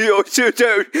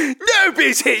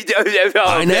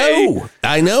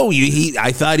know.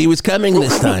 I thought he was coming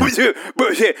this time.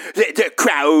 The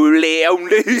Crowley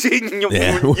only. Who's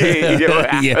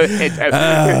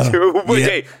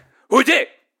it?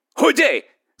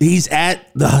 He's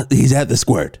at the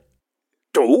squirt.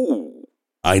 Oh,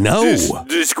 I know.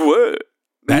 the squirt.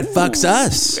 That fucks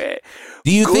us.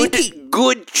 Do you think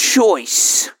Good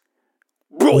choice.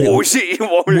 what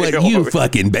you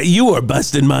fucking bet? You are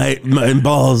busting my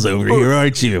balls over here,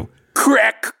 aren't you?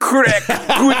 Crack. Good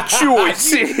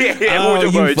choice. Oh, you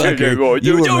fucker.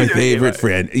 You are my favorite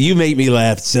friend. You make me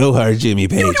laugh so hard, Jimmy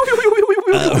Page. Is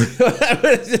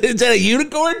that a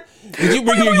unicorn? Did you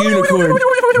bring your unicorn?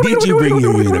 Did you bring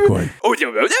your unicorn?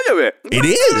 It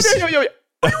is.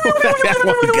 Oh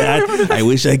my God. I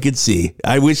wish I could see.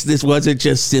 I wish this wasn't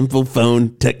just simple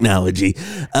phone technology.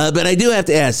 But I do have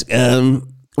to ask,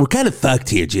 we're kind of fucked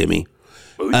here, Jimmy.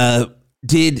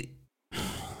 Did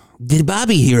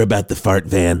Bobby hear about the fart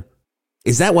van?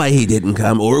 Is that why he didn't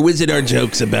come? Or was it our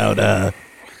jokes about,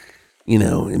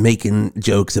 making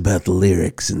jokes about the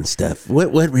lyrics and stuff?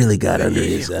 What really got under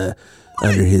his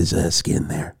skin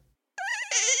there?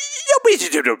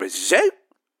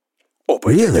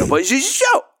 Really?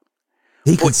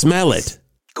 He could smell it.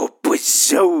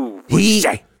 Wait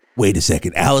a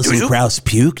second. Alison Krauss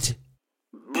puked?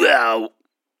 Well,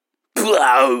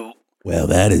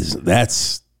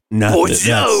 that's not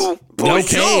okay.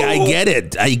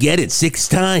 I get it 6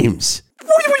 times.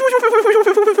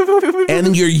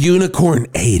 And your unicorn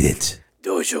ate it.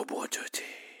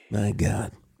 My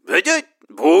God.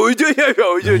 Oh,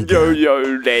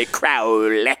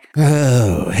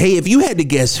 hey, if you had to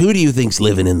guess, who do you think's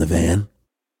living in the van?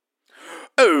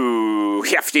 Oh,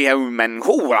 Hefty Oman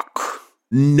Hulrock.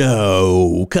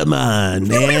 No, come on,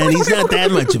 man. He's not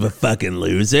that much of a fucking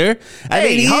loser.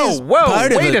 Wait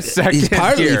a second. He's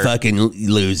partly here. fucking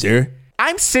loser.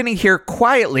 I'm sitting here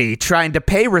quietly trying to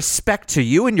pay respect to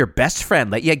you and your best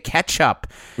friend, let you catch up.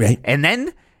 Right. And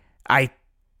then I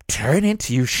turn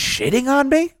into you shitting on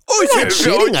me? He's not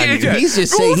shitting on you. He's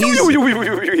just saying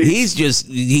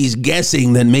he's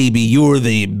guessing that maybe you're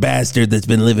the bastard that's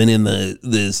been living in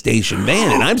the station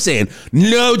van. And I'm saying,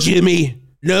 no, Jimmy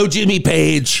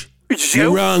Page.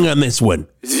 You're wrong on this one.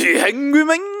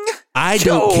 I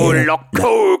don't care. No,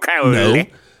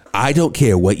 I don't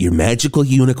care what your magical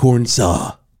unicorn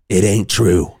saw. It ain't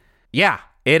true. Yeah,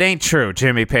 it ain't true,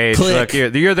 Jimmy Page. Click.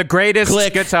 Look, you're the greatest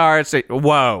guitarist.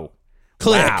 Whoa.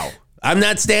 Click. Wow. I'm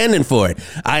not standing for it.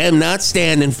 I am not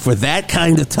standing for that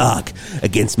kind of talk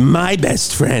against my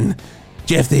best friend,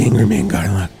 Jeff the Angry Man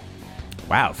Garlock.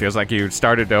 Wow, feels like you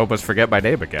started to almost forget my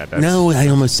name again. No, I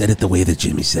almost said it the way that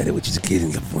Jimmy said it, which is a bunch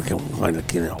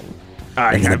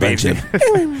of.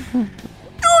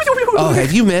 Oh,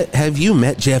 have you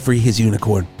met Jeffrey, his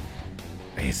unicorn?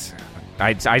 I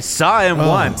saw him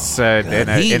once.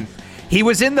 He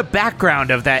was in the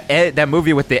background of that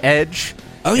movie with The Edge.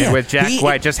 Oh yeah, with Jack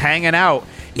White just hanging out.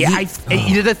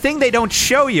 The thing they don't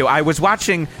show you. I was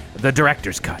watching the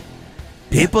director's cut.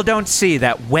 People don't see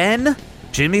that when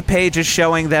Jimmy Page is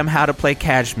showing them how to play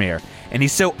Kashmir, and he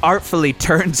so artfully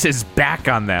turns his back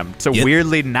on them to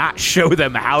weirdly not show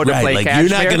them how to play Kashmir. You're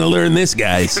not going to learn this,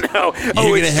 guys. No. You're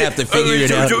going to have to figure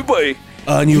it out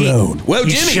on your own. Well,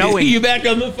 Jimmy, you're back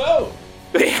on the phone.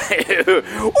 You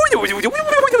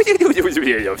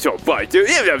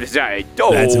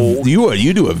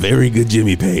do a very good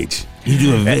Jimmy Page. You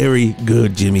do a very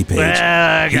good Jimmy Page. Well,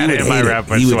 I got it in my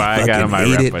repertoire.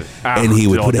 And he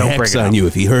would put a hex on you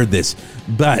if he heard this.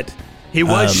 But he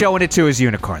was showing it to his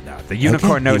unicorn, though. The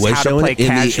unicorn knows how to play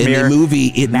Kashmir. In the movie,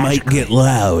 it might get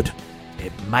loud.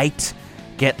 It might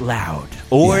get loud.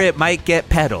 Or it might get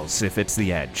pedals if it's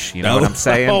the Edge. You know what I'm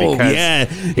saying?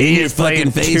 Because he is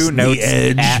playing two notes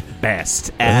at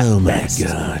best. My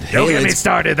God. Don't get me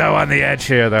started, though, on the Edge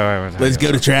here, though. Let's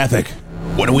go to traffic.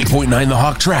 108.9 The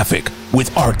Hawk Traffic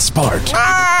with Art Spart.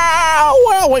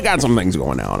 Well, we got some things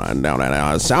going on down at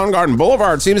Soundgarden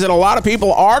Boulevard. Seems that a lot of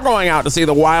people are going out to see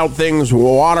the Wild Things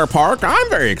water park. I'm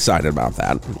very excited about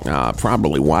that.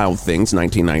 Probably Wild Things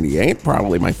 1998,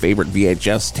 probably my favorite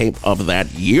VHS tape of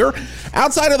that year.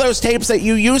 Outside of those tapes that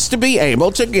you used to be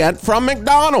able to get from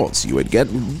McDonald's, you would get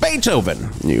Beethoven,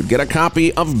 you'd get a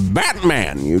copy of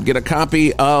Batman, you'd get a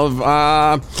copy of,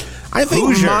 I think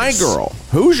Hoosiers. My Girl,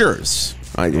 Hoosiers.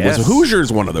 Was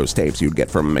Hoosiers one of those tapes you'd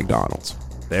get from McDonald's?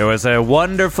 There was a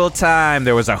wonderful time.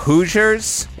 There was a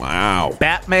Hoosiers, wow,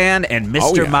 Batman, and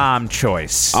Mr. Mom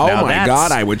choice. Oh now my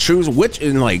God, I would choose which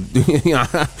in like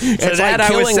it's like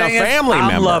killing a family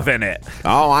member. I'm loving it.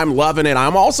 Oh, I'm loving it.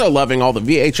 I'm also loving all the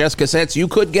VHS cassettes you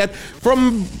could get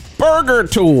from Burger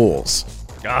Tools.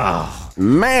 Oh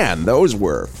man, those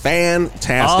were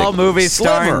fantastic. All movies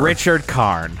starring Richard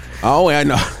Karn. Oh, I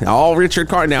know. All Richard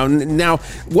Karn. Now,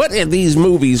 what these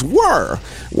movies were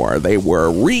they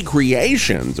were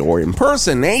recreations or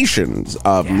impersonations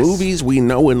of movies we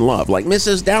know and love, like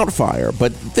Mrs. Doubtfire.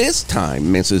 But this time,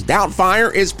 Mrs.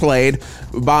 Doubtfire is played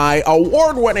by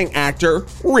award-winning actor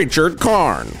Richard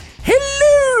Karn. Hello!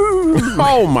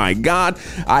 Oh my God.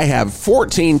 I have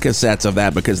 14 cassettes of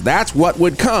that because that's what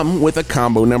would come with a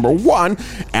combo number 1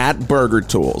 at Burger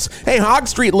Tools. Hey, Hog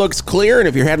Street looks clear, and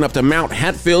if you're heading up to Mount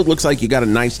Hatfield, looks like you got a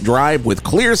nice drive with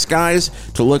clear skies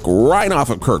to look right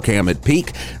off of Kirkhammett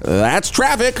Peak. That's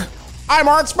traffic. I'm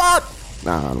Art Spart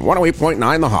on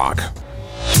 108.9 The Hawk.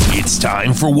 It's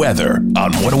time for weather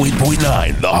on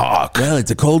 108.9 The Hawk. Well,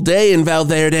 it's a cold day in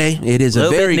Valverde. It is a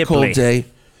very cold day.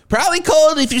 Probably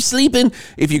cold if you're sleeping.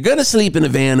 If you're going to sleep in a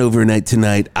van overnight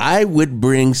tonight, I would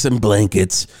bring some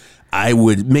blankets. I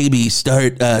would maybe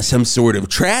start some sort of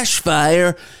trash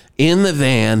fire in the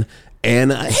van.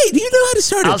 And hey, do you know how to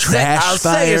start a trash fire? I'll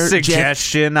say a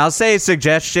suggestion. Jeff? I'll say a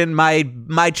suggestion.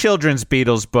 My children's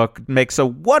Beatles book makes a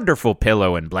wonderful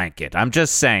pillow and blanket. I'm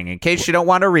just saying, in case you don't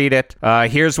want to read it,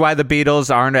 here's why the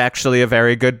Beatles aren't actually a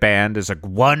very good band. There's a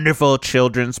wonderful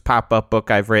children's pop-up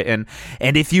book I've written.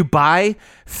 And if you buy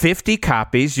 50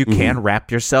 copies, you can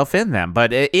wrap yourself in them.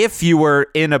 But if you were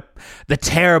in the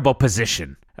terrible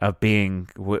position of being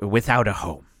without a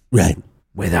home. Right.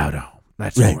 Without a home.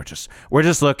 That's what we're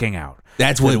just looking out.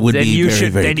 That's what would be very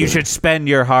Then you should spend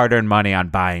your hard-earned money on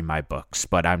buying my books.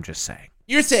 But I'm just saying.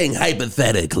 You're saying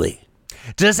hypothetically.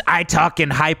 I talk in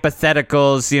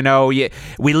hypotheticals. You know,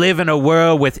 we live in a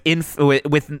world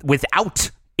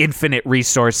without infinite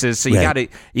resources, so you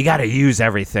gotta use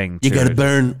everything. You gotta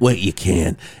burn what you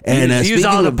can, and use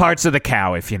all the parts of the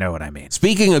cow, if you know what I mean.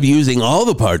 Speaking of using all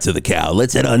the parts of the cow,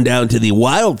 let's head on down to the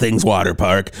Wild Things water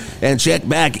park and check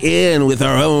back in with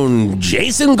our own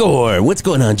Jason Gore. What's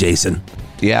going on, Jason?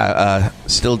 Yeah,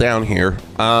 still down here.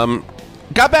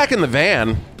 Got back in the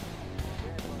van,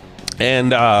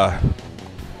 and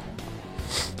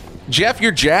Jeff,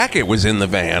 your jacket was in the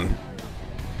van.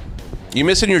 You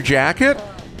missing your jacket?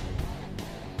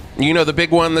 You know the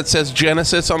big one that says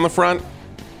Genesis on the front?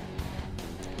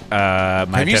 My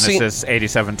Genesis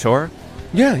 87 Tour?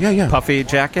 Yeah. Puffy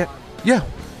jacket? Yeah.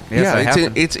 Yes,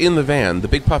 it's in the van, the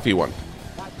big puffy one.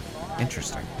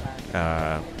 Interesting.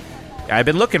 I've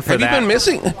been looking for that. Have you been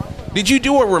missing? Did you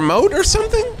do a remote or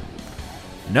something?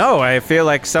 No, I feel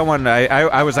like someone,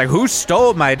 I was like, who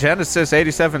stole my Genesis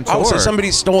 87 Tour? Oh, so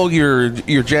somebody stole your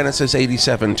Genesis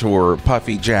 87 Tour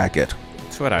puffy jacket.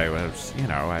 That's what I was,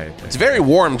 It's a very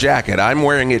warm jacket. I'm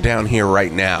wearing it down here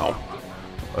right now.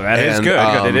 Well, that is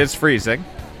good. It is freezing.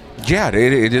 Yeah,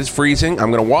 it is freezing. I'm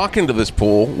going to walk into this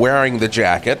pool wearing the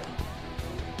jacket.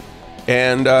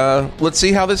 And let's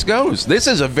see how this goes. This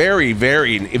is a very,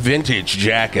 very vintage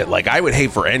jacket. Like, I would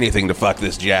hate for anything to fuck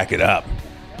this jacket up.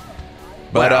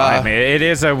 But I mean, it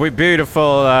is a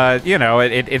beautiful.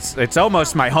 It's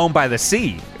almost my home by the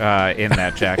sea in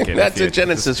that jacket. That's a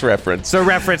Genesis reference. So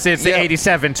reference. It's the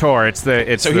 '87 tour.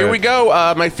 Here we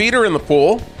go. My feet are in the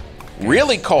pool.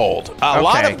 Really cold. A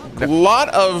lot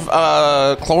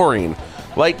of chlorine,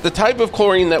 like the type of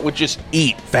chlorine that would just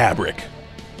eat fabric.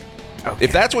 Okay.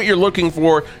 If that's what you're looking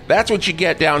for, that's what you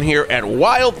get down here at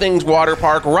Wild Things Water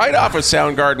Park, right off of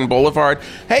Soundgarden Boulevard.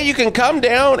 Hey, you can come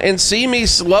down and see me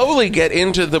slowly get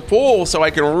into the pool so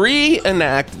I can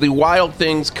reenact the Wild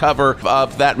Things cover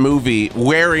of that movie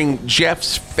wearing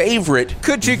Jeff's favorite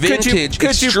vintage,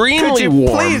 extremely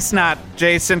warm. Please not,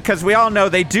 Jason, because we all know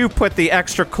they do put the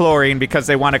extra chlorine because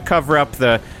they want to cover up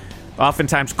the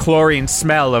oftentimes chlorine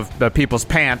smell of the people's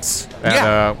pants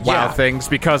at Wild Things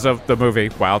because of the movie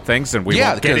Wild Things, and we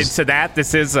won't get into that.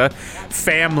 This is a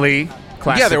family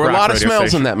classic. Yeah, there were a lot of smells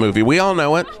station. in that movie. We all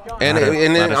know it. And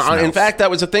in fact, that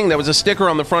was a thing. There was a sticker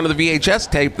on the front of the VHS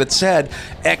tape that said,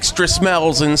 extra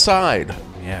smells inside.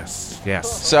 Yes.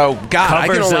 So, God, I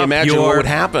can only imagine what would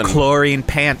happen. Chlorine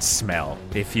pants smell,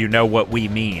 if you know what we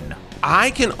mean. I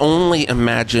can only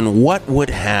imagine what would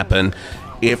happen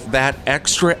if that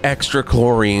extra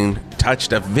chlorine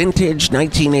touched a vintage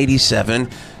 1987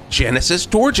 Genesis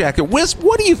tour jacket. Wisp,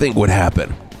 what do you think would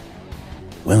happen?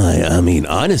 Well, I mean,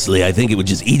 honestly, I think it would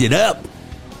just eat it up,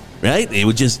 right? It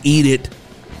would just eat it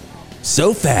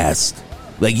so fast.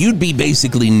 Like, you'd be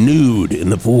basically nude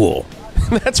in the pool.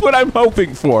 That's what I'm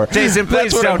hoping for. Jason,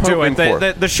 please don't do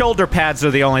it. The shoulder pads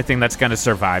are the only thing that's going to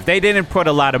survive. They didn't put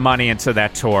a lot of money into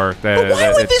that tour. But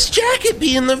why would this jacket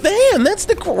be in the van? That's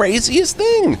the craziest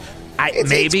thing.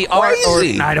 Maybe, it's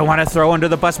crazy. or I don't want to throw under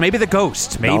the bus. Maybe the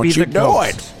ghost. Maybe the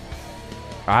ghost.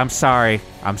 I'm sorry,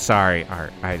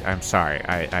 Art. I'm sorry.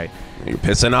 You're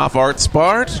pissing off Art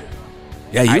Spart?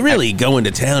 Yeah, you're really going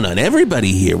to town on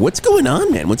everybody here. What's going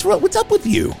on, man? What's up with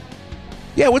you?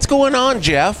 Yeah, what's going on,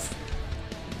 Jeff?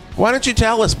 Why don't you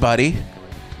tell us, buddy?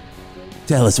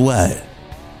 Tell us what?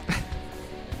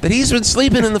 That he's been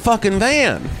sleeping in the fucking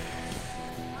van.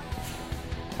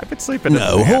 I've been sleeping in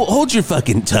the van. Hold your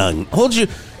fucking tongue.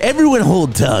 Everyone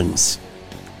hold tongues.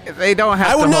 They don't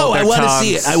have to hold their tongues. I want to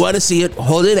see it. I want to see it.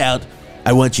 Hold it out.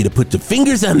 I want you to put the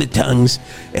fingers on the tongues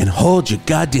and hold your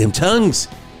goddamn tongues.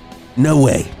 No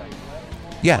way.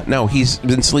 Yeah, no, he's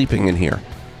been sleeping in here.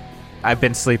 I've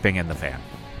been sleeping in the van.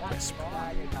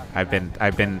 I've been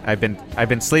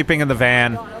sleeping in the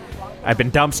van. I've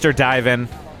been dumpster diving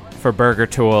for burger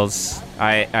tools.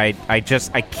 I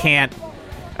can't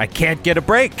get a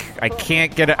break. I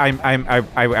can't get it.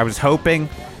 I was hoping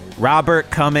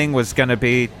Robert Cumming was going to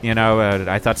be,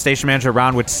 I thought station manager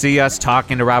Ron would see us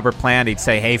talking to Robert Plant. He'd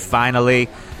say, hey, finally,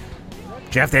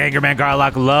 Jeff the Angry Man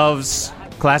Garlock loves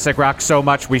classic rock so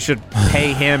much we should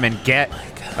pay him and get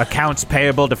accounts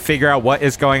payable to figure out what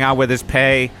is going on with his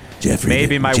pay.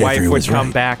 Maybe my wife would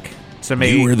come back to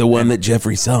me. You were the one that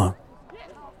Jeffrey saw.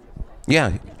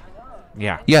 Yeah,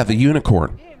 the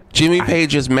unicorn. Jimmy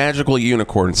Page's magical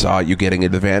unicorn saw you getting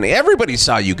into the van. Everybody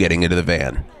saw you getting into the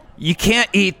van. You can't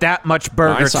eat that much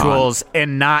burger tools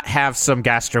and not have some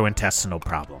gastrointestinal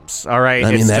problems. All right,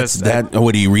 I mean,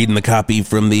 what are you reading the copy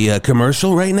from the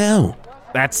commercial right now?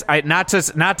 That's not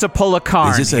to pull a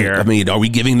card here. Are we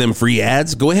giving them free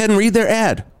ads? Go ahead and read their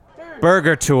ad.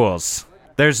 Burger tools.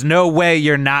 There's no way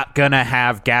you're not gonna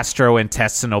have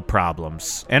gastrointestinal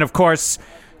problems. And of course,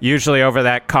 usually over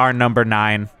that car number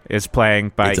 9 is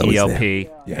playing by ELP,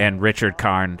 and Richard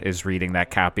Karn is reading that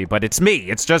copy. But it's me.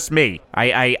 It's just me.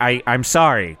 I'm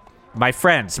sorry, my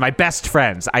friends, my best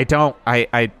friends.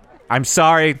 I'm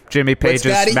sorry, Jimmy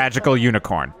Page's magical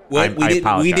unicorn. I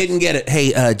apologize. We didn't get it.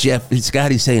 Hey, Jeff,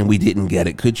 Scotty's saying we didn't get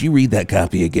it. Could you read that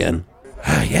copy again?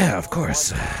 Yeah, of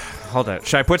course. Hold on.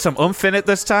 Should I put some oomph in it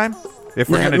this time? If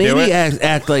we're going to do it? Maybe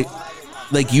act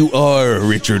like you are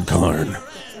Richard Karn.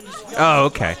 Oh,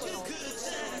 okay.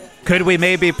 Could we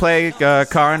maybe play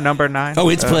Karn number 9? Oh,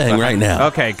 it's playing right now.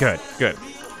 Okay, good.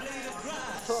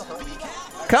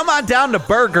 Come on down to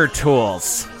Burger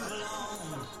Tools.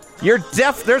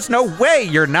 There's no way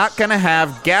you're not going to have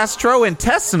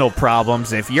gastrointestinal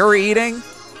problems if you're eating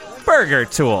Burger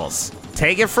Tools.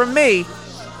 Take it from me.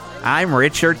 I'm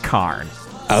Richard Karn.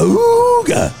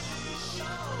 Ooga!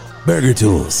 Burger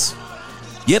Tools.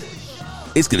 Yep,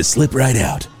 it's going to slip right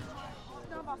out.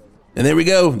 And there we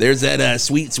go. There's that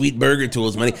sweet Burger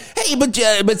Tools money. Hey, but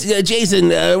Jason,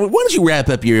 why don't you wrap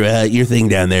up your thing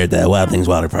down there at the Wild Things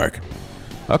Water Park?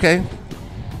 Okay,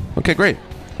 great.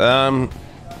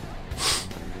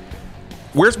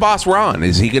 Where's Boss Ron?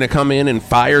 Is he going to come in and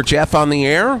fire Jeff on the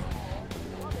air?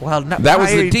 Well, no, that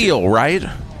was the deal, right?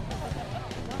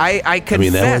 I confessed. I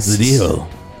mean, that was the deal.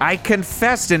 I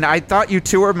confessed, and I thought you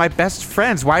two were my best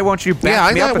friends. Why won't you back me up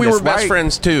in this? Yeah, I thought we were best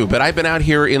friends, too, but I've been out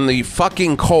here in the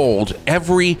fucking cold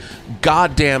every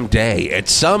goddamn day.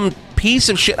 It's some piece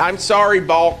of shit. I'm sorry,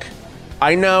 Bulk.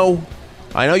 I know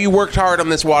you worked hard on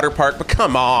this water park, but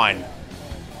come on.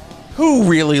 Who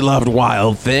really loved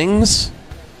Wild Things?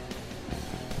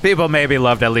 People maybe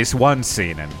loved at least one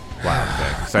scene in wild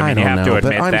things. I mean, you have to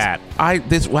admit that. I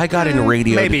got into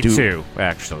radio. Maybe two,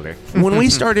 actually. When we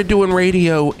started doing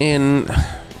radio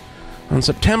on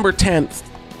September 10th,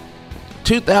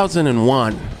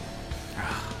 2001,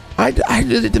 I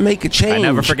did it to make a change. I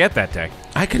never forget that day.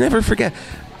 I can never forget.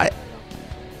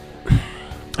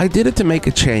 I did it to make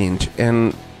a change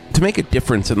and to make a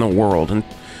difference in the world. And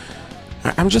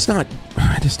I just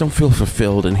don't feel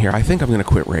fulfilled in here. I think I'm going to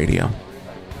quit radio.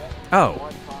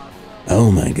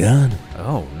 Oh my God.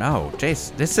 Oh no,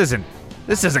 Jace, this isn't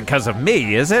because of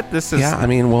me, is it? This is. Yeah, I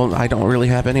mean, well, I don't really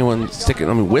have anyone sticking.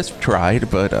 I mean, Wisp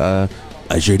tried, but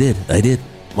I sure did. I did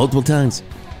multiple times.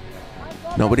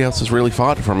 Nobody else has really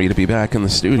fought for me to be back in the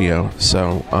studio.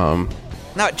 So,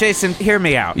 no, Jason, hear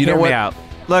me out. You know what? Hear me out.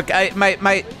 Look,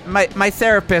 my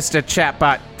therapist at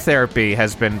Chatbot Therapy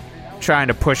has been trying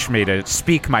to push me to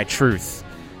speak my truth.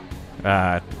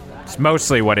 It's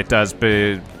mostly what it does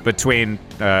between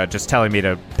just telling me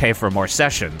to pay for more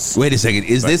sessions. Wait a second.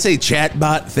 Is this a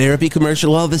Chatbot Therapy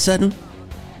commercial all of a sudden?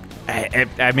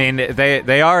 I mean,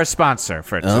 they are a sponsor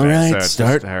for today. All right,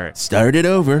 so start it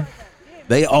over.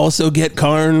 They also get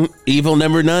Karn Evil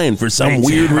number 9 for some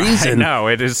weird reason. I know,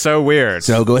 it is so weird.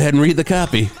 So go ahead and read the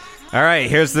copy. All right,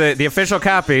 here's the official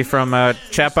copy from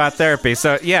Chatbot Therapy.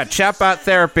 So, yeah, Chatbot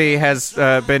Therapy has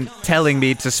been telling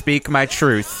me to speak my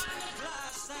truth,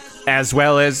 as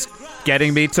well as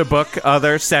getting me to book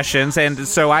other sessions, and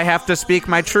so I have to speak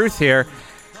my truth here.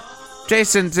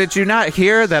 Jason, did you not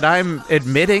hear that I'm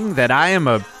admitting that I am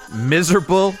a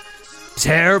miserable,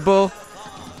 terrible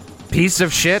piece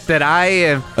of shit, that I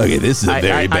am... Okay, this is a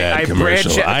very bad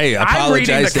commercial. I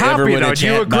apologize to everyone at Chatbot. Do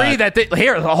you agree that...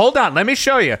 Here, hold on. Let me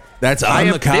show you. That's on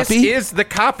the copy? This is the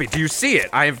copy. Do you see it?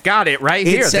 I've got it right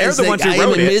here. They're the ones who wrote it. I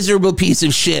am a miserable piece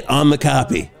of shit on the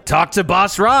copy. Talk to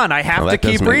Boss Ron. I have to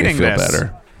keep reading this.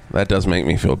 Better. That does make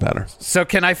me feel better. So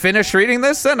can I finish reading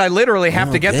this then? I literally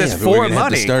have to get this for money. Have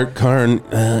to start, Karn.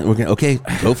 Okay,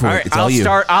 go for it. It's all you.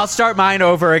 I'll start mine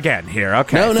over again here.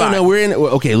 Okay. No. We're in.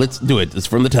 Okay, let's do it. It's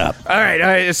from the top. All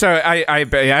right. So I,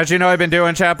 as you know, I've been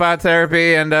doing Chatbot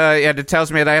Therapy, and it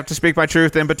tells me that I have to speak my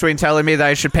truth in between telling me that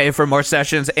I should pay for more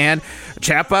sessions. And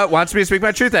Chatbot wants me to speak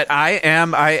my truth that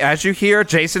as you hear,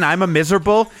 Jason, I'm a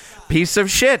miserable piece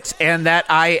of shit, and that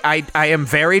I am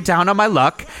very down on my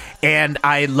luck, and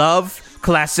I love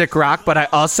classic rock, but I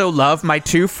also love my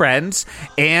two friends,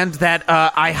 and that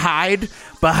I hide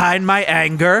behind my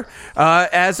anger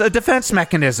as a defense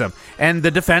mechanism. And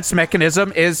the defense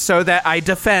mechanism is so that I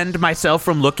defend myself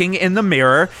from looking in the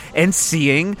mirror and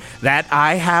seeing that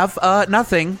I have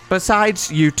nothing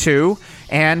besides you two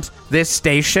and this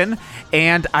station,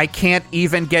 and I can't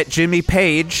even get Jimmy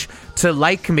Page to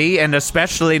like me, and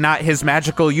especially not his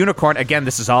magical unicorn. Again,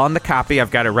 this is all in the copy.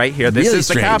 I've got it right here. This really is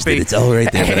the copy. It's all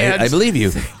right there, but I believe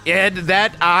you. And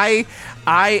that I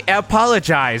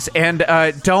apologize, and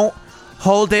don't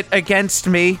hold it against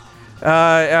me.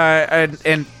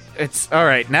 And it's all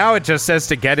right. Now it just says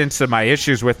to get into my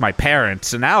issues with my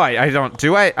parents, and now I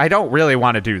don't really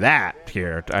want to do that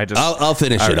here. I'll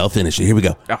finish it. I'll finish it. Here we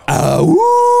go.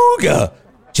 Oh.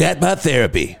 Chatbot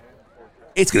Therapy.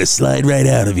 It's gonna slide right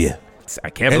out of you. I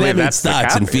can't believe that's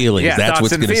thoughts and feelings. Yeah, that's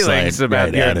what's going to slide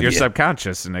about your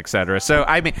subconscious and etc. So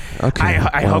I mean, okay,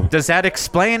 I hope, does that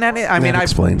explain any? That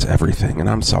explains everything, and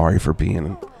I'm sorry for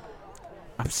being.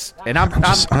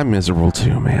 I'm miserable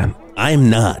too, man. I'm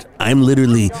not. I'm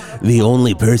literally the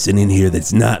only person in here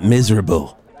that's not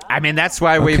miserable. I mean, that's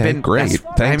why we've been great.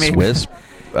 Thanks, Wisp.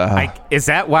 Is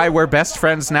that why we're best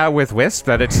friends now with Wisp?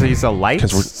 That he's a light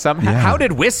somehow? Yeah. How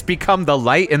did Wisp become the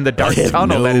light in the dark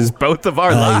tunnel that is both of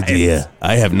our lives?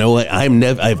 I have no.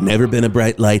 I've never been a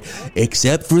bright light,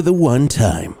 except for the one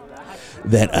time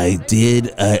that I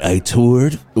did. I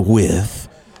toured with.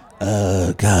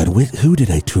 Who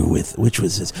did I tour with? Which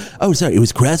was this? Oh, sorry, it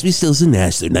was Crosby, Stills and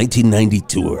Nash, their 1990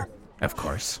 tour. Of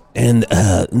course. And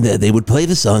they would play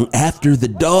the song After the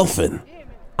Dolphin.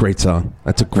 Great song.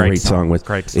 That's a great song.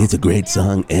 It's a great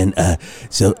song, and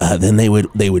so then they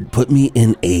would put me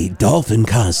in a dolphin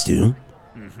costume,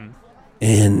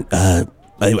 and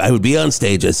I would be on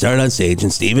stage. I started on stage,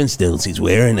 and Steven Stills, he's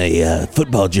wearing a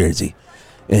football jersey,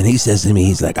 and he says to me,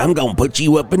 he's like, "I'm gonna put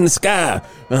you up in the sky."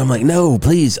 And I'm like, "No,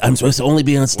 please. I'm supposed to only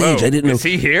be on stage." Whoa, I didn't know. Is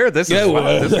he here? This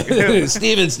is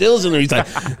Steven Stills in there. He's like,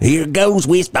 "Here goes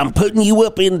Wisp. I'm putting you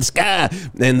up in the sky."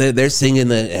 And they're singing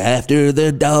the "After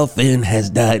the Dolphin has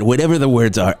died," whatever the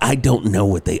words are. I don't know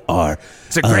what they are.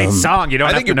 It's a great song. You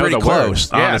don't have to know the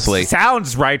words. Honestly,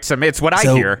 sounds right to me. It's what I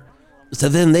hear. So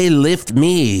then they lift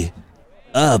me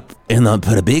up and they'll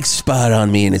put a big spot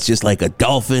on me, and it's just like a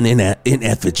dolphin in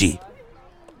effigy.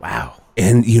 Wow.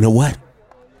 And you know what?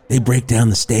 They break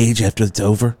down the stage after it's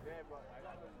over.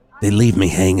 They leave me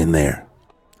hanging there.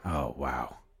 Oh,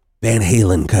 wow. Van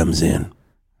Halen comes in.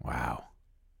 Wow.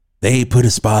 They put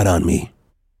a spot on me.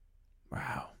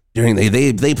 Wow.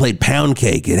 They played Pound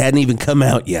Cake. It hadn't even come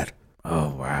out yet. Oh,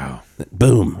 wow.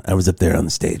 Boom. I was up there on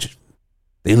the stage.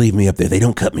 They leave me up there. They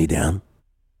don't cut me down.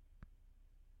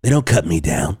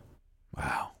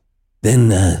 Wow. Then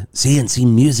CNC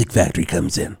Music Factory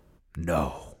comes in.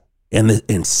 No.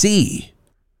 And C.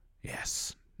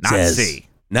 Yes. Not says, C.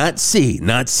 Not C.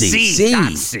 Not C. C.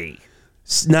 Not C.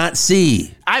 Not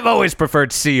C. I've always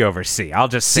preferred C over C. I'll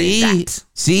just say that.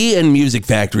 C and Music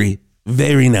Factory,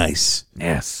 very nice.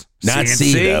 Yes. Not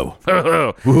C, C, though.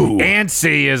 And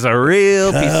C is a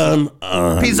real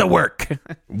piece of work.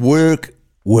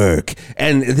 Work.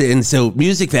 And so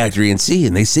Music Factory and C,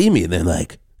 and they see me, and they're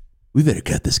like, we better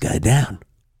cut this guy down.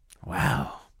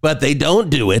 Wow. But they don't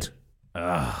do it.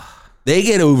 Ugh. They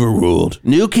get overruled.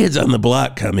 New Kids on the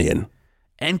Block come in.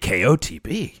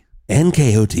 NKOTB.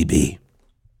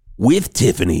 With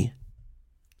Tiffany.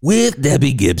 With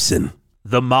Debbie Gibson.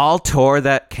 The mall tour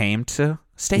that came to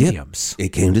stadiums. Yep, it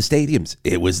came to stadiums.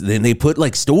 Then they put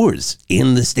like stores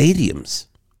in the stadiums.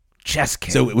 Chess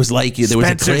King. So it was like there was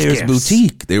a Claire's Gifts.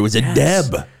 Boutique. There was a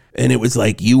Deb. And it was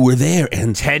like you were there.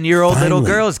 And 10-year-old little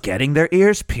girls getting their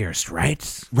ears pierced right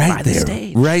by there. The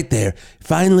stage. Right there.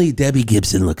 Finally, Debbie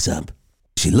Gibson looks up.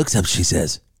 She looks up. She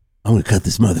says, I'm going to cut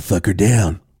this motherfucker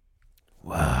down.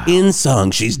 Wow. In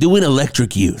song, she's doing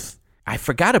Electric Youth. I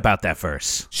forgot about that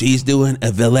verse. She's doing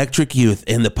Electric Youth.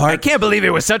 And the part... I can't believe it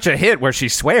was such a hit where she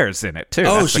swears in it, too.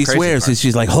 Oh, That's she swears. And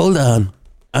she's like, hold on.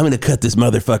 I'm going to cut this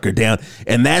motherfucker down.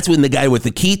 And that's when the guy with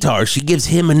the guitar, she gives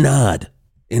him a nod.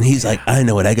 And he's like, I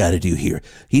know what I got to do here.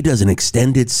 He does an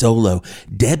extended solo.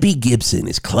 Debbie Gibson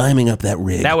is climbing up that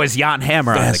rig. That was Jan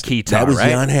Hammer on the guitar, That was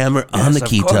right? Jan Hammer on the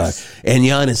guitar. Course. And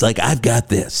Jan is like, I've got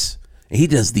this. And he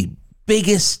does the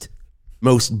biggest,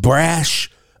 most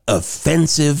brash,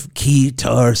 offensive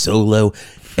guitar solo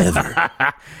ever.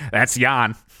 That's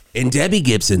Jan. And Debbie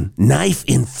Gibson, knife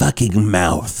in fucking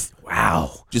mouth.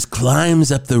 Wow. Just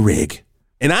climbs up the rig.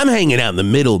 And I'm hanging out in the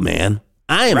middle, man.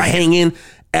 I am hanging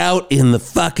out in the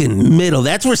fucking middle.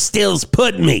 That's where Stills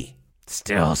put me.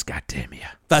 Stills, goddamn ya.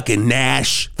 Fucking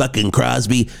Nash, fucking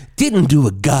Crosby didn't do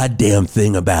a goddamn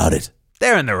thing about it.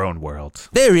 They're in their own world.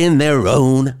 They're in their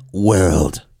own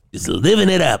world. Just living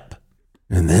it up.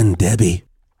 And then Debbie,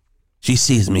 she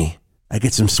sees me. I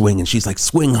get some swing and she's like,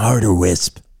 swing harder,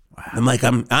 Wisp. Wow. I'm like,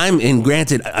 and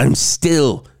granted, I'm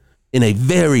still in a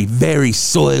very, very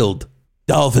soiled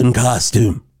dolphin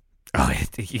costume. Oh,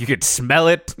 you could smell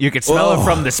it. You could smell it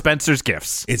from the Spencer's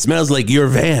Gifts. It smells like your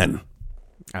van.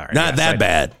 All right, Not that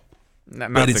bad.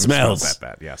 But it smells that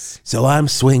bad, yes. So I'm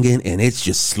swinging and it's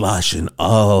just sloshing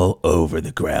all over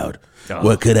the crowd. Oh.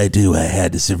 What could I do? I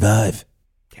had to survive.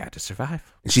 You had to survive.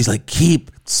 And she's like, keep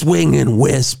swinging,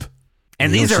 Wisp.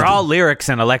 And these are all lyrics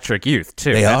in Electric Youth,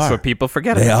 too. That's what people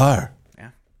forget about. They are.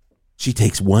 Yeah. She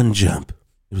takes one jump.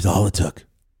 It was all it took.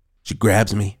 She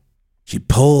grabs me. She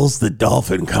pulls the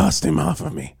dolphin costume off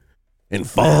of me and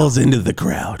falls into the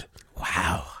crowd.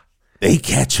 Wow. They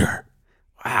catch her.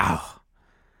 Wow.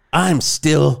 I'm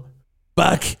still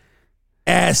buck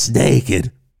ass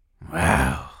naked.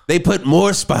 Wow. They put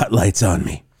more spotlights on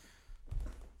me.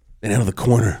 And out of the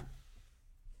corner,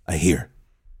 I hear,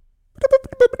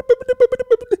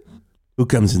 who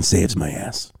comes and saves my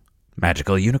ass?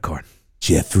 Magical Unicorn.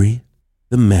 Jeffrey,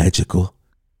 the Magical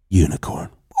Unicorn.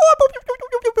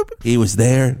 He was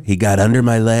there. He got under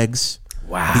my legs.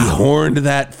 Wow. He horned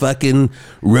that fucking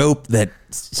rope that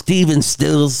Steven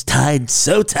Stills tied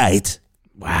so tight.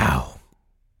 Wow.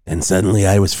 And suddenly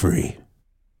I was free.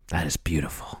 That is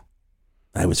beautiful.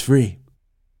 I was free.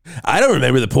 I don't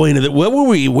remember the point of it. Where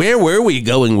were we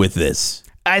going with this?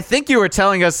 I think you were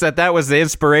telling us that was the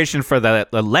inspiration for the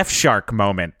left shark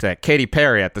moment at Katy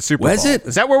Perry at the Super Bowl. Was it?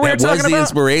 Is that what we were talking about? That was the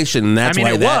inspiration. And that's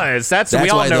why it was. That's we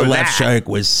all why know the left that. shark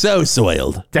was so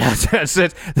soiled. That's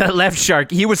it. That left shark,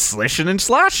 he was slishing and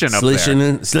sloshing up there. Slishing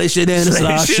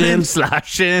and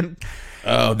sloshing.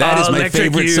 Oh, that is my Electric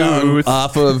favorite Youth. song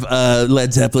off of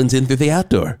Led Zeppelin's Into the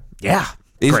Outdoor. Yeah.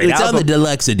 It's on the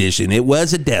deluxe edition. It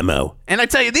was a demo. And I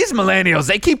tell you, these millennials,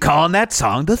 they keep calling that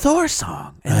song the Thor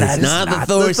song. And that It's is not the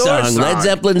Thor song. Led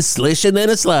Zeppelin's Slishin' and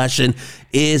a Sloshin'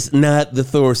 is not the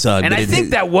Thor song. And I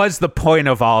think that was the point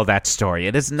of all that story.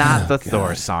 It is not the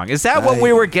Thor song. Is that what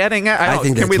we were getting at? I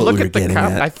think can we that's what look we at the were getting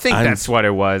copy? at. I think that's what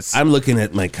it was. I'm looking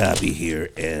at my copy here,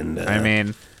 and I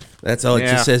mean, that's all. It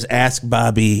just says, "Ask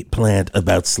Bobby Plant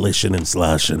about Slishin' and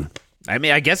Sloshin'." I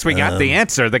mean, I guess we got the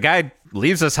answer. The guy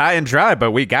leaves us high and dry,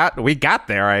 but we got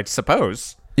there, I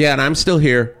suppose. Yeah, and I'm still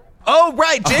here. Oh,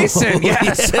 right, Jason.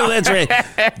 Yes. Yeah, that's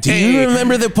right. Do you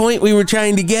remember the point we were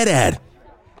trying to get at?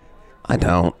 I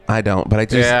don't. But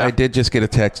I did just get a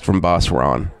text from Boss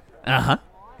Ron.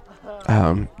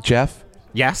 Jeff,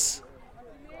 Yes.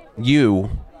 you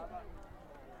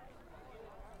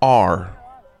are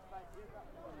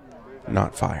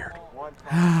not fired.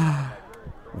 Wow.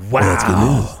 That's good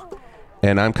news.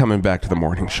 And I'm coming back to the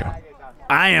morning show.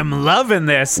 I am loving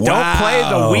this. Wow. Don't play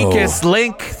the Weakest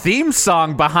Link theme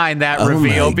song behind that Oh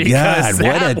reveal my because God,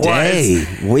 what that a day.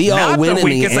 was We all not win the in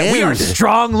the Weakest Link. We are end.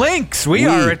 strong links. We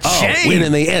are a chain. Win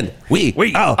in the end. We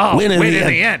all win in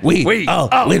the end. We all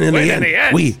win in the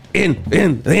end. We in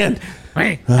the end.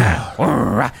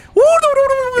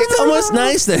 It's almost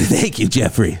nice that. Thank you,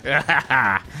 Jeffrey.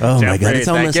 Oh my God! It's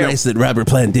almost nice that Robert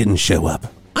Plant didn't show up.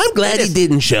 I'm glad he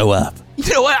didn't show up.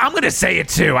 You know what? I'm going to say it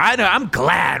too. I'm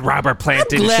glad Robert Plant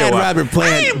didn't show up. Robert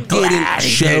Plant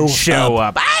didn't show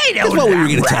up. I don't That's what we were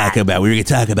going to talk about. We were going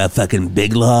to talk about fucking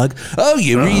Big Log. Oh,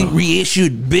 you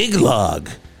reissued Big Log.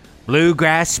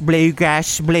 Bluegrass. Oh All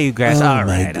my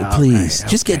right, God! Please,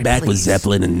 just get back with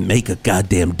Zeppelin and make a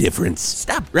goddamn difference.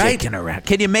 Stop right? dicking around.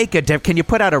 Can you make a Can you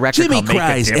put out a record Jimmy called Make a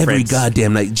cries Difference? every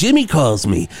goddamn night. Jimmy calls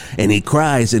me and he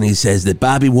cries and he says that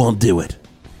Bobby won't do it.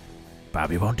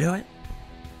 Bobby won't do it?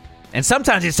 And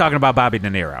sometimes he's talking about Bobby De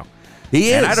Niro. He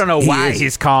is. And I don't know why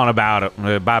he's calling about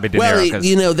Bobby De Niro. Well,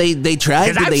 you know, they tried,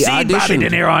 because but I've they seen Bobby De auditioned.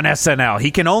 Niro on SNL.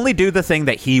 He can only do the thing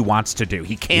that he wants to do.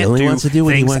 He can't only wants to do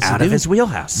what he things wants to out do. of his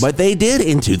wheelhouse. But they did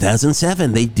in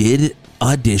 2007. They did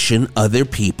audition other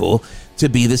people to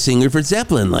be the singer for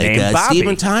Zeppelin, like Named Bobby.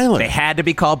 Steven Tyler. They had to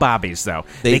be called Bobbies, though.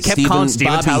 They kept Steven calling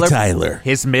Steven Bobby Tyler.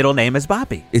 His middle name is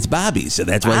Bobby. It's Bobby, so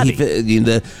that's why Bobby.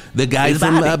 the guy It's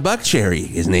from Bobby. Buckcherry,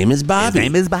 his name is Bobby. His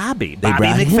name is Bobby. They Bobby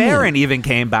brought him McFerrin in. even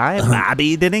came by.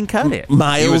 Bobby didn't cut it. He was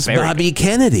Miles very Bobby good.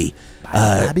 Kennedy.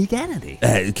 Bobby Kennedy.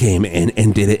 Came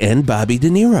and did it, and Bobby De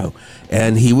Niro,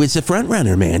 and he was a front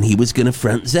runner, man. He was going to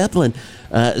front Zeppelin,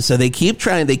 so they keep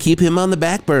trying. They keep him on the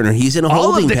back burner. He's in a All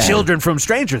holding of the pattern. children from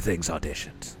Stranger Things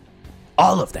auditions.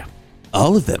 All of them.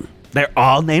 All of them. They're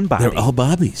all named Bobby. They're all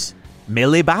Bobbies.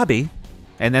 Millie Bobby.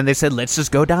 And then they said, let's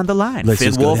just go down the line. Let's Finn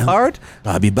just go down. Wolfhard.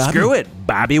 Bobby. Screw it.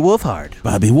 Bobby Wolfhard.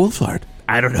 Bobby Wolfhard.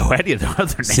 I don't know any of the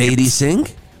other names. Sadie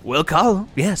Sink. We'll call him.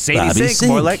 Yeah, Sadie Bobby Sink.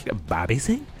 More Sink. like Bobby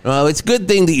Sink. Well, it's a good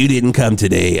thing that you didn't come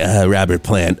today, Robert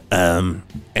Plant.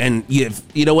 And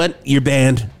you know what? You're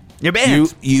banned. You're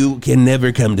banned. You can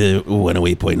never come to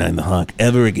 108.9 The Hawk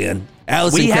ever again.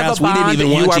 Allison We have Krauss, a we didn't bond, even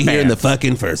you want are you here in banned. the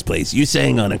fucking first place. You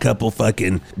sang on a couple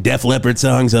fucking Def Leppard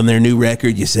songs on their new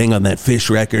record. You sang on that Fish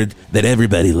record that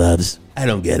everybody loves. I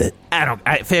don't get it.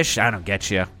 Fish, I don't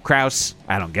get you. Kraus,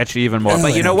 I don't get you even more. Oh,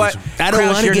 but I you know don't what? get you. I don't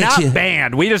Kraus, wanna you're get not you.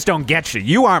 banned. We just don't get you.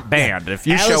 You aren't banned. If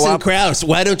you Allison show up, Krauss,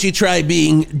 why don't you try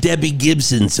being Debbie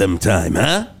Gibson sometime,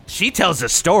 huh? she tells a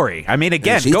story. I mean,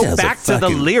 again, she go tells a back to the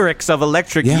fucking- lyrics of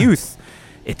Electric Yeah. Youth.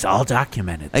 It's all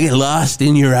documented. I get lost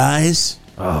in your eyes.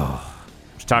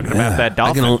 She's talking about that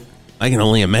dolphin. I can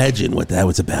only imagine what that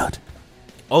was about.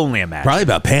 Only imagine. Probably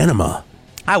about Panama.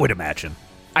 I would imagine.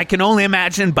 I can only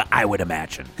imagine, but I would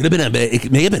imagine.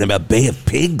 It may have been about Bay of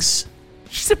Pigs.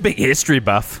 She's a big history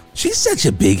buff. She's such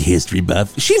a big history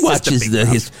buff. She She's just a watches big the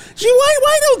buff. history.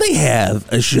 Why don't they have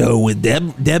a show with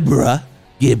Deborah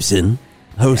Gibson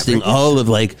hosting all of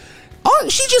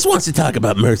she just wants to talk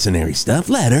about mercenary stuff.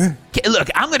 Let her. Look,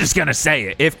 I'm just going to say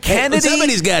it. If Kennedy...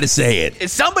 Somebody's got to say it. If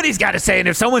somebody's got to say it, and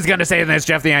if someone's going to say it, then it's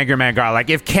Jeff the Angry Man Garlic.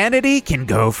 If Kennedy can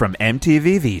go from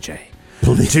MTV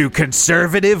VJ to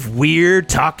conservative, weird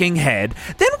talking head,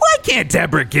 then why can't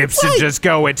Deborah Gibson Right. just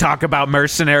go and talk about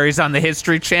mercenaries on the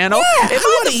History Channel? Yeah, Am I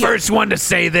I wanna the hear- first one to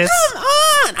say this? Come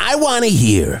on. I want to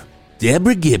hear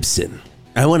Deborah Gibson.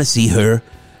 I want to see her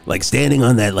standing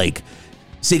on that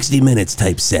 60 Minutes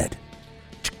type set.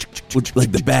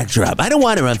 With, the backdrop. I don't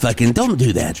want her on fucking. Don't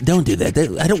do that. Don't do that.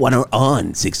 I don't want her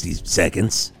on 60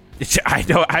 seconds. I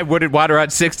know. I wouldn't want her on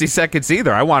 60 seconds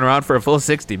either. I want her on for a full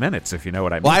 60 minutes, if you know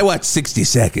what I mean. Well, I watch 60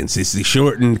 seconds. It's the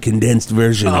shortened, condensed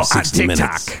version of 60 on TikTok.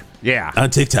 minutes. Yeah. On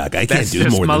TikTok. I can't That's do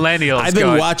just more millennials I've been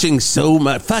going- watching so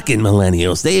much. Fucking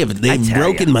millennials. They've tell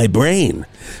broken ya. my brain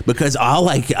because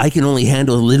I can only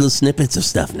handle little snippets of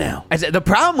stuff now. I said, the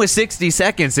problem with 60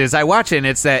 seconds is I watch it and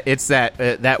it's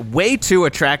that way too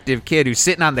attractive kid who's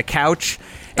sitting on the couch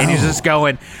and he's just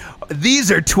going,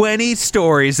 these are 20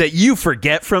 stories that you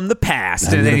forget from the past.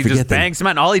 I'm And then gonna he just forget them. bangs them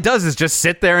out. And all he does is just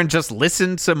sit there and just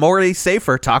listen to Morty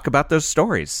Safer talk about those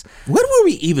stories. What were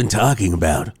we even talking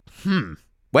about?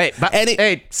 Wait, but,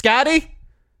 hey, Scotty,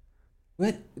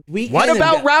 What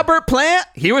about Robert Plant?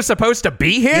 He was supposed to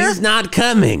be here? He's not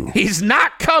coming. He's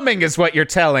not coming is what you're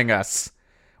telling us.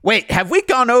 Wait, have we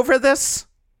gone over this?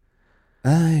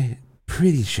 I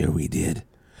Pretty sure we did.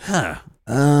 Huh.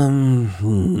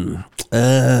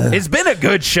 It's been a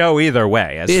good show either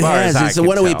way. As it far has. As I it's a can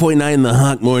 108.9 The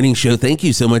Hawk Morning Show. Thank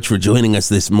you so much for joining us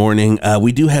this morning.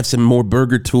 We do have some more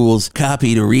Burger Tools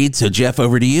copy to read, so Jeff,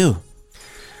 over to you.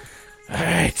 All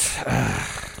right.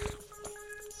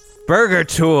 Burger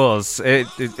Tools.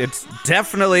 It's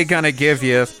definitely going to give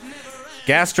you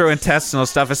gastrointestinal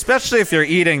stuff, especially if you're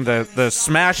eating the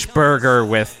smash burger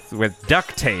with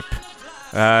duct tape.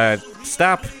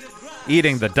 Stop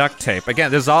eating the duct tape.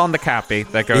 Again, this is all in the copy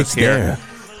that goes it's here.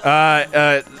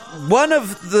 There. One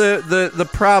of the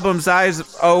problems I've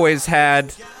always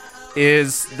had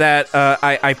is that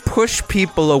I push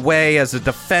people away as a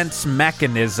defense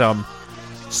mechanism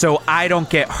so I don't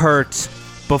get hurt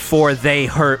before they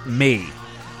hurt me.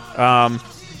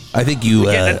 I think you.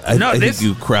 I think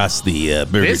you crossed the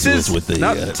Burger Tools with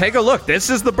the. Take a look. This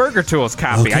is the Burger Tools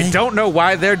copy. Okay. I don't know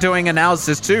why they're doing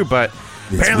analysis too, but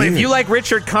apparently, weird. if you like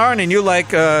Richard Karn and you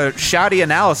like shoddy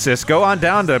analysis, go on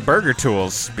down to Burger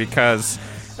Tools because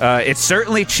it's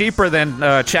certainly cheaper than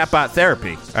chatbot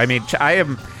therapy. I mean, I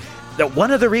am.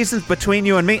 One of the reasons between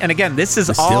you and me, and again, this is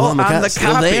all on the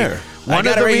copy. There. One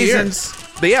of the reasons.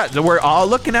 But yeah, we're all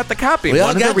looking at the copy.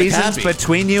 One of the reasons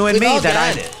between you and me that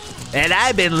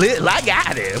I've been I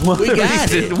got it.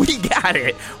 We got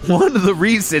it. One of the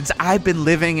reasons I've been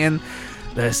living in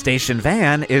the station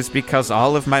van is because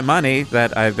all of my money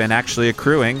that I've been actually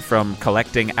accruing from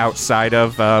collecting outside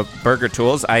of Burger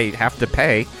Tools, I have to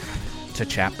pay to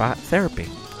chatbot therapy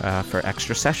for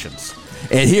extra sessions.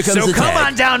 And here comes the come tag.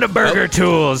 on down to Burger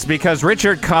Tools because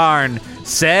Richard Karn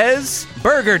says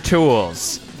Burger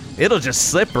Tools. It'll just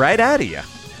slip right out of you.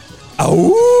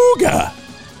 Ooga!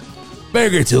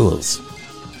 Burger Tools.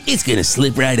 It's gonna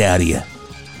slip right out of you.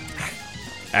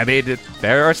 I mean,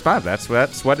 fair response.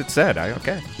 That's what it said.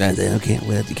 Okay. Okay,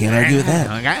 well, you can't argue with that.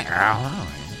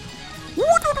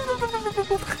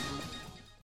 Okay.